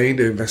trained,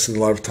 they invested a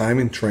lot of time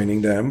in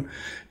training them.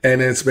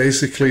 And it's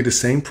basically the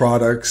same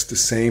products, the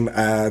same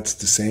ads,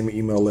 the same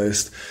email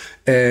list.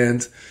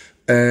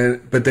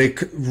 But they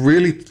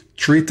really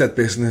treat that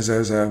business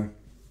as a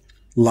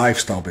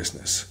lifestyle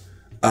business.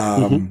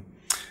 And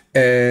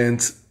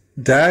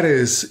that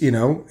is,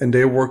 and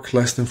they work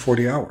less than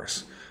 40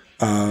 hours.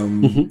 Well,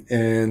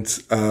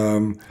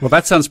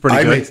 that sounds pretty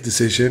good. I made the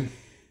decision.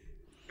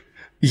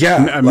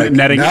 Yeah.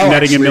 Netting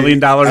 $1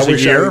 million a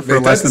year for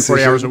less than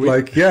 40 hours a week.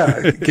 Like,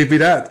 yeah, give me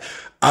that.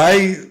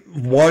 I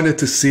wanted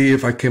to see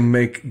if I can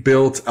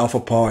build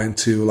AlphaPaw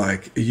into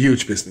like a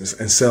huge business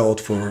and sell it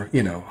for,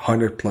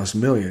 100 plus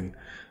million.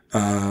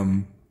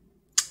 And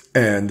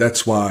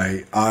that's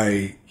why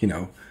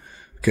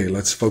okay,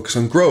 let's focus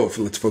on growth.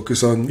 Let's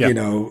focus on,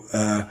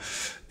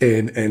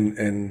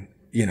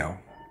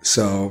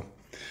 so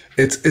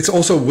it's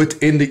also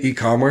within the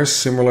e-commerce,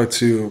 similar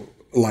to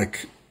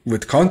like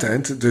with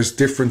content, there's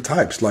different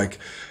types. Like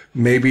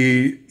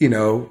maybe,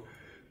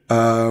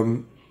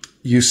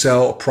 you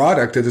sell a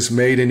product that is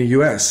made in the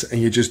US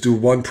and you just do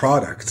one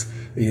product.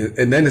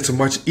 And then it's a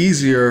much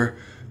easier,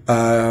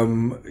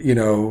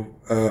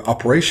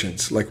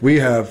 operations. Like we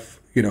have,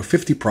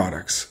 50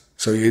 products.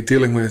 So you're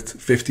dealing with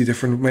 50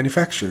 different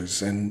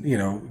manufacturers and,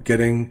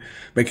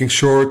 making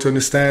sure to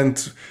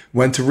understand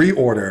when to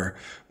reorder,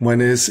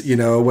 when is,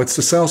 what's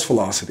the sales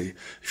velocity.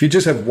 If you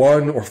just have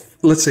one or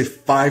let's say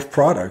 5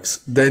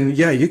 products, then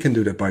you can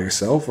do that by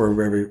yourself or a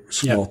very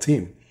small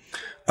team.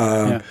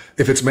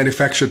 If it's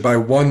manufactured by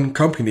one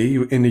company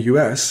in the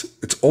US,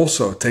 it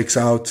also takes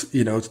out,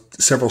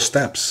 several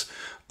steps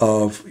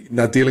of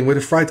not dealing with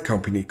a freight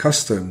company,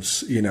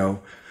 customs,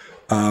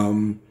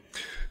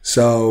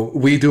 so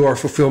we do our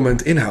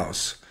fulfillment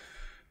in-house.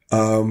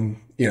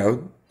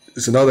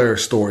 It's another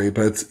story,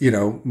 but,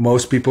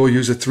 most people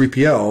use a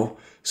 3PL,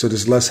 so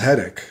there's less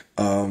headache.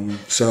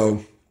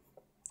 So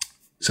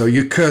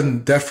you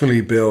can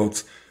definitely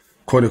build,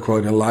 quote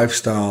unquote, a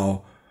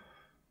lifestyle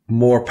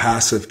more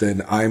passive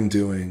than I'm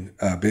doing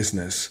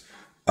business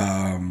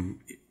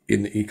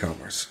in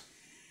e-commerce.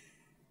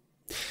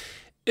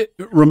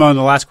 Ramon,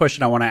 the last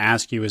question I want to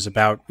ask you is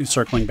about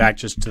circling back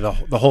just to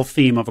the whole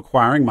theme of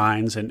acquiring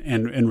minds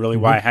and really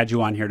why I had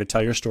you on here to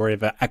tell your story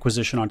of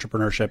acquisition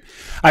entrepreneurship.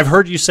 I've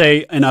heard you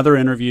say in other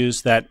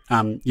interviews that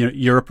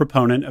you're a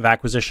proponent of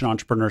acquisition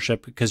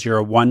entrepreneurship because you're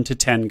a 1 to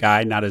 10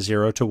 guy, not a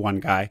 0 to 1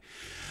 guy.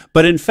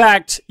 But in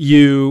fact,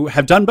 you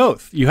have done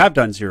both. You have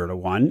done 0 to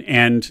 1,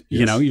 and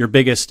your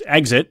biggest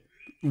exit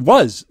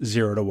was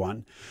 0 to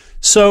 1.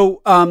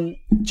 So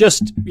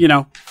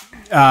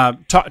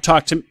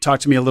talk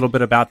to me a little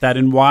bit about that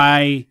and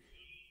why,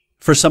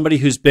 for somebody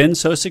who's been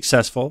so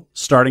successful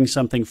starting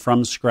something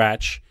from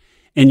scratch,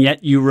 and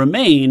yet you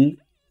remain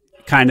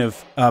kind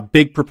of a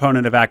big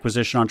proponent of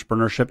acquisition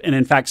entrepreneurship, and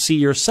in fact see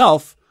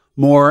yourself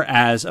more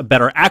as a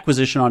better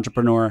acquisition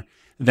entrepreneur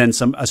than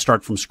a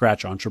start from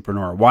scratch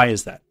entrepreneur. Why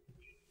is that?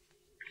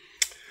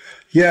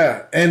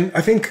 Yeah, and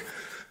I think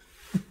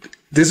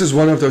this is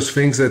one of those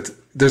things that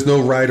there's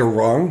no right or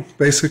wrong.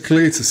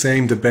 Basically, it's the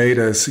same debate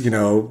as,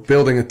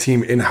 building a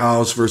team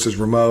in-house versus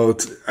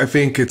remote. I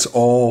think it's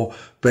all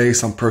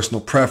based on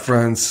personal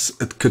preference.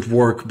 It could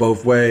work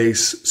both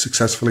ways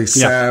successfully.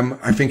 Sam,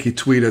 I think he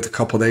tweeted a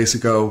couple of days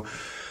ago,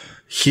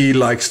 he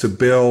likes to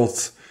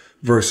build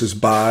versus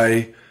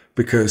buy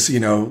because,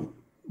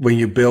 when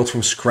you build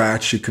from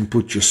scratch, you can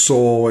put your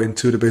soul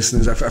into the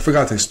business. I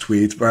forgot his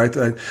tweet, right?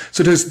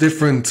 So there's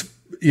different,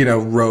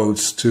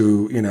 roads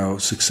to,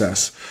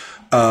 success.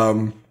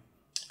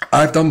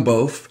 I've done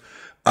both.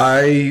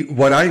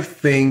 What I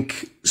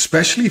think,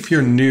 especially if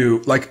you're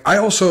new, like I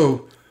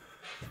also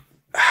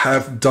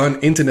have done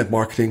internet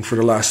marketing for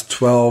the last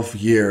 12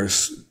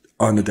 years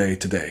on the day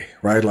to day,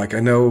 right? Like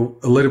I know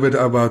a little bit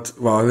about,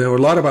 I know a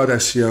lot about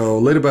SEO, a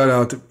little bit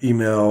about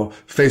email,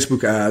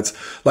 Facebook ads.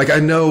 Like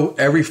I know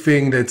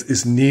everything that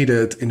is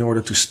needed in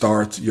order to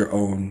start your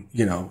own,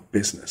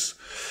 business.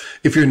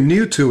 If you're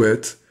new to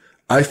it,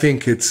 I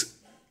think it's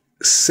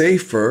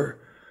safer,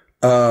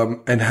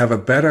 and have a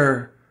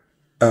better,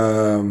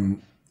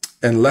 and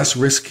less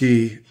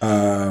risky,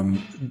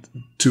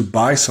 to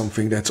buy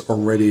something that's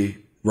already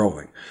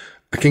rolling.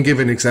 I can give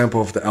an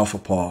example of the Alpha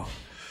Paw.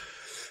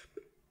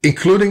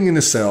 Including in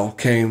the sale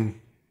came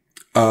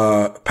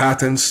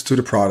patents to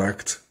the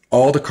product,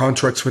 all the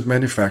contracts with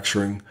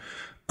manufacturing,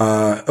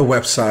 a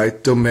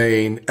website,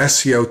 domain,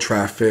 SEO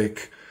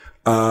traffic,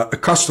 a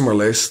customer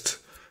list,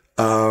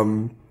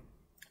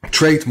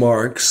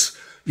 trademarks,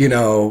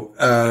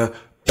 a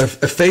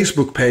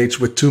Facebook page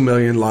with 2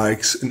 million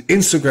likes, an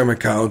Instagram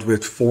account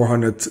with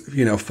 400,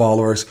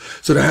 followers.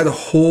 So they had a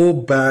whole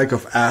bag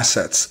of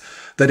assets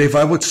that if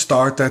I would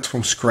start that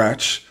from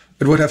scratch,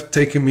 it would have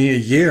taken me a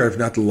year, if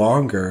not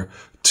longer,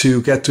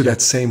 to get to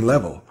that same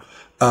level.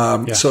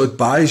 So it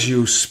buys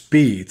you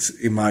speed,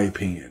 in my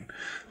opinion.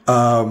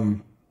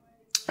 And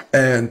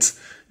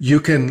you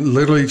can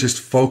literally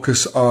just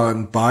focus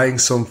on buying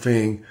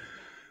something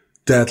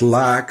that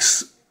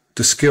lacks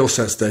the skill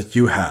sets that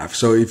you have.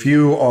 So if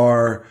you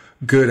are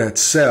good at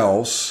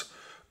sales,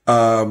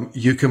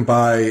 you can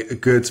buy a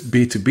good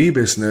B2B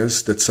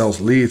business that sells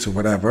leads or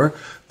whatever,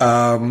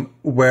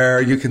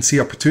 where you can see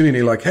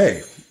opportunity like,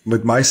 hey,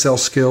 with my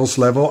sales skills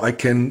level, I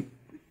can,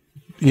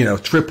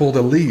 triple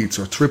the leads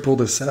or triple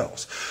the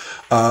sales.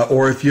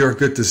 Or if you're a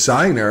good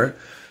designer,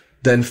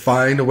 then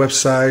find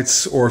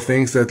websites or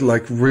things that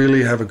like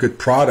really have a good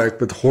product,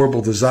 but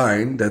horrible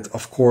design that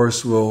of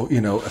course will,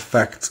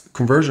 affect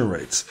conversion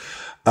rates.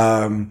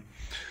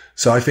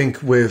 So I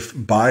think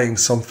with buying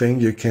something,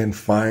 you can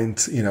find,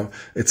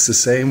 it's the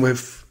same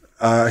with,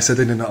 I said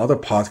it in another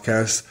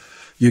podcast,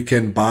 you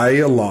can buy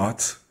a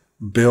lot,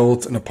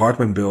 build an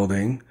apartment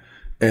building,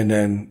 and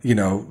then,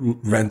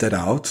 rent it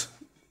out.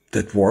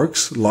 That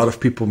works. A lot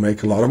of people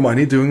make a lot of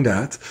money doing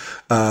that.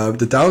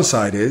 The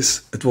downside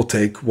is it will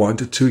take 1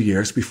 to 2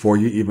 years before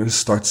you even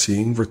start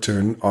seeing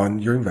return on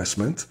your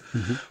investment.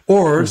 Mm-hmm.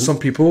 Or some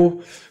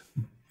people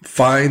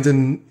find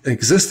an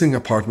existing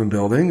apartment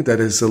building that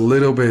is a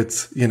little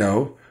bit,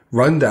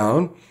 run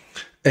down,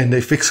 and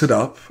they fix it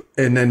up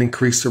and then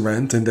increase the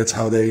rent, and that's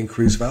how they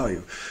increase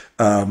value.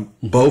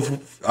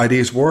 Both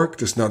ideas work.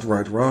 There's not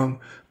right or wrong.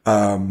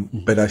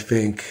 But I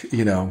think,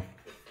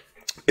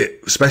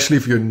 especially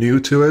if you're new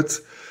to it,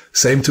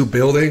 same to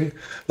building.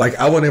 Like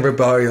I want to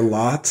buy a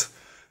lot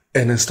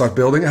and then start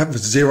building. I have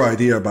zero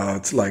idea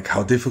about like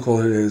how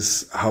difficult it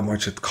is, how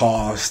much it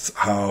costs,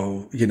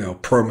 how,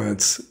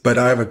 permits. But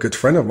I have a good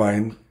friend of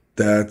mine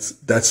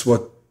that's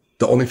what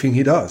the only thing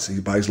he does. He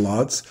buys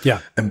lots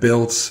and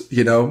builds,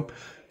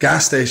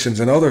 gas stations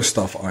and other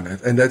stuff on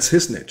it. And that's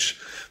his niche.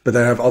 But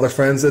then I have other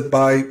friends that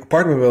buy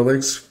apartment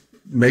buildings,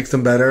 make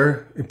them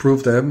better,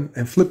 improve them,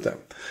 and flip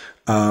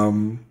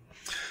them.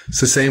 It's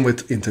the same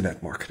with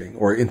internet marketing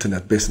or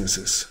internet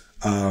businesses.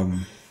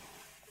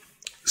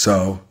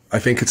 So I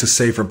think it's a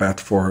safer bet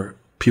for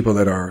people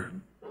that are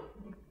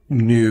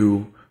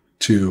new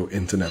to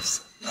internet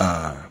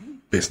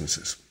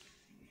businesses.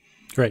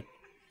 Great.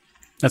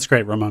 That's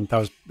great, Ramon.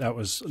 That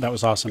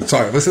was awesome.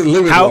 Sorry, this is a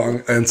little bit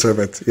long answer,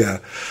 but yeah.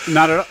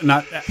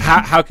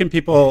 How can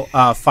people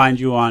find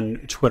you on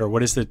Twitter?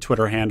 What is the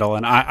Twitter handle?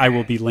 And I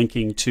will be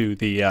linking to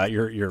the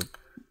your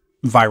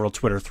viral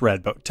Twitter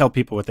thread, but tell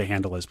people what the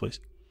handle is, please.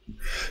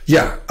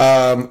 Yeah,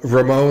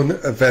 Ramon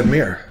Van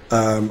Meer.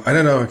 I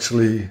don't know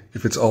actually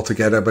if it's all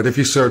together, but if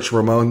you search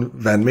Ramon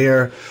Van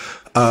Meer,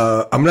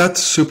 I'm not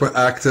super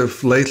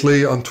active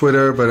lately on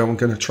Twitter, but I'm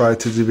going to try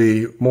to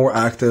be more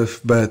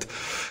active. But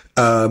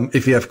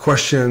if you have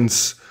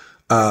questions,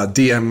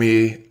 DM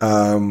me.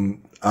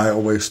 I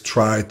always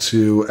try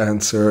to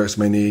answer as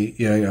many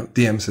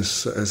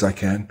DMs as I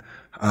can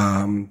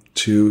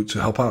to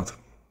help out.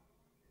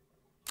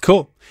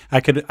 Cool.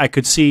 I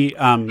could see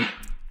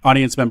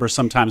audience members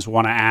sometimes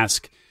want to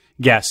ask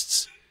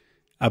guests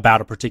about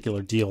a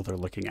particular deal they're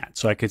looking at.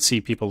 So I could see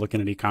people looking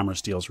at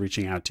e-commerce deals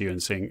reaching out to you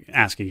and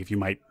asking if you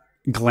might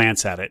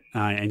glance at it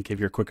and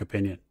give your quick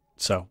opinion.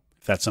 So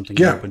if that's something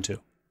you're open to.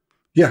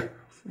 Yeah.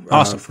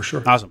 Awesome. For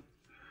sure. Awesome.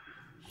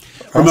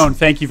 Ramon,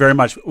 thank you very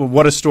much.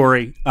 What a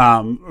story.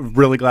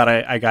 Really glad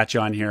I got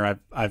you on here.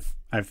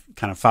 I've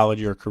kind of followed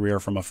your career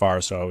from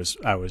afar, so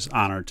I was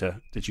honored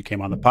that you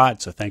came on the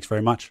pod. So thanks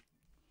very much.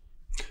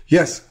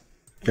 Yes,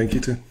 thank you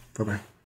too. Bye bye.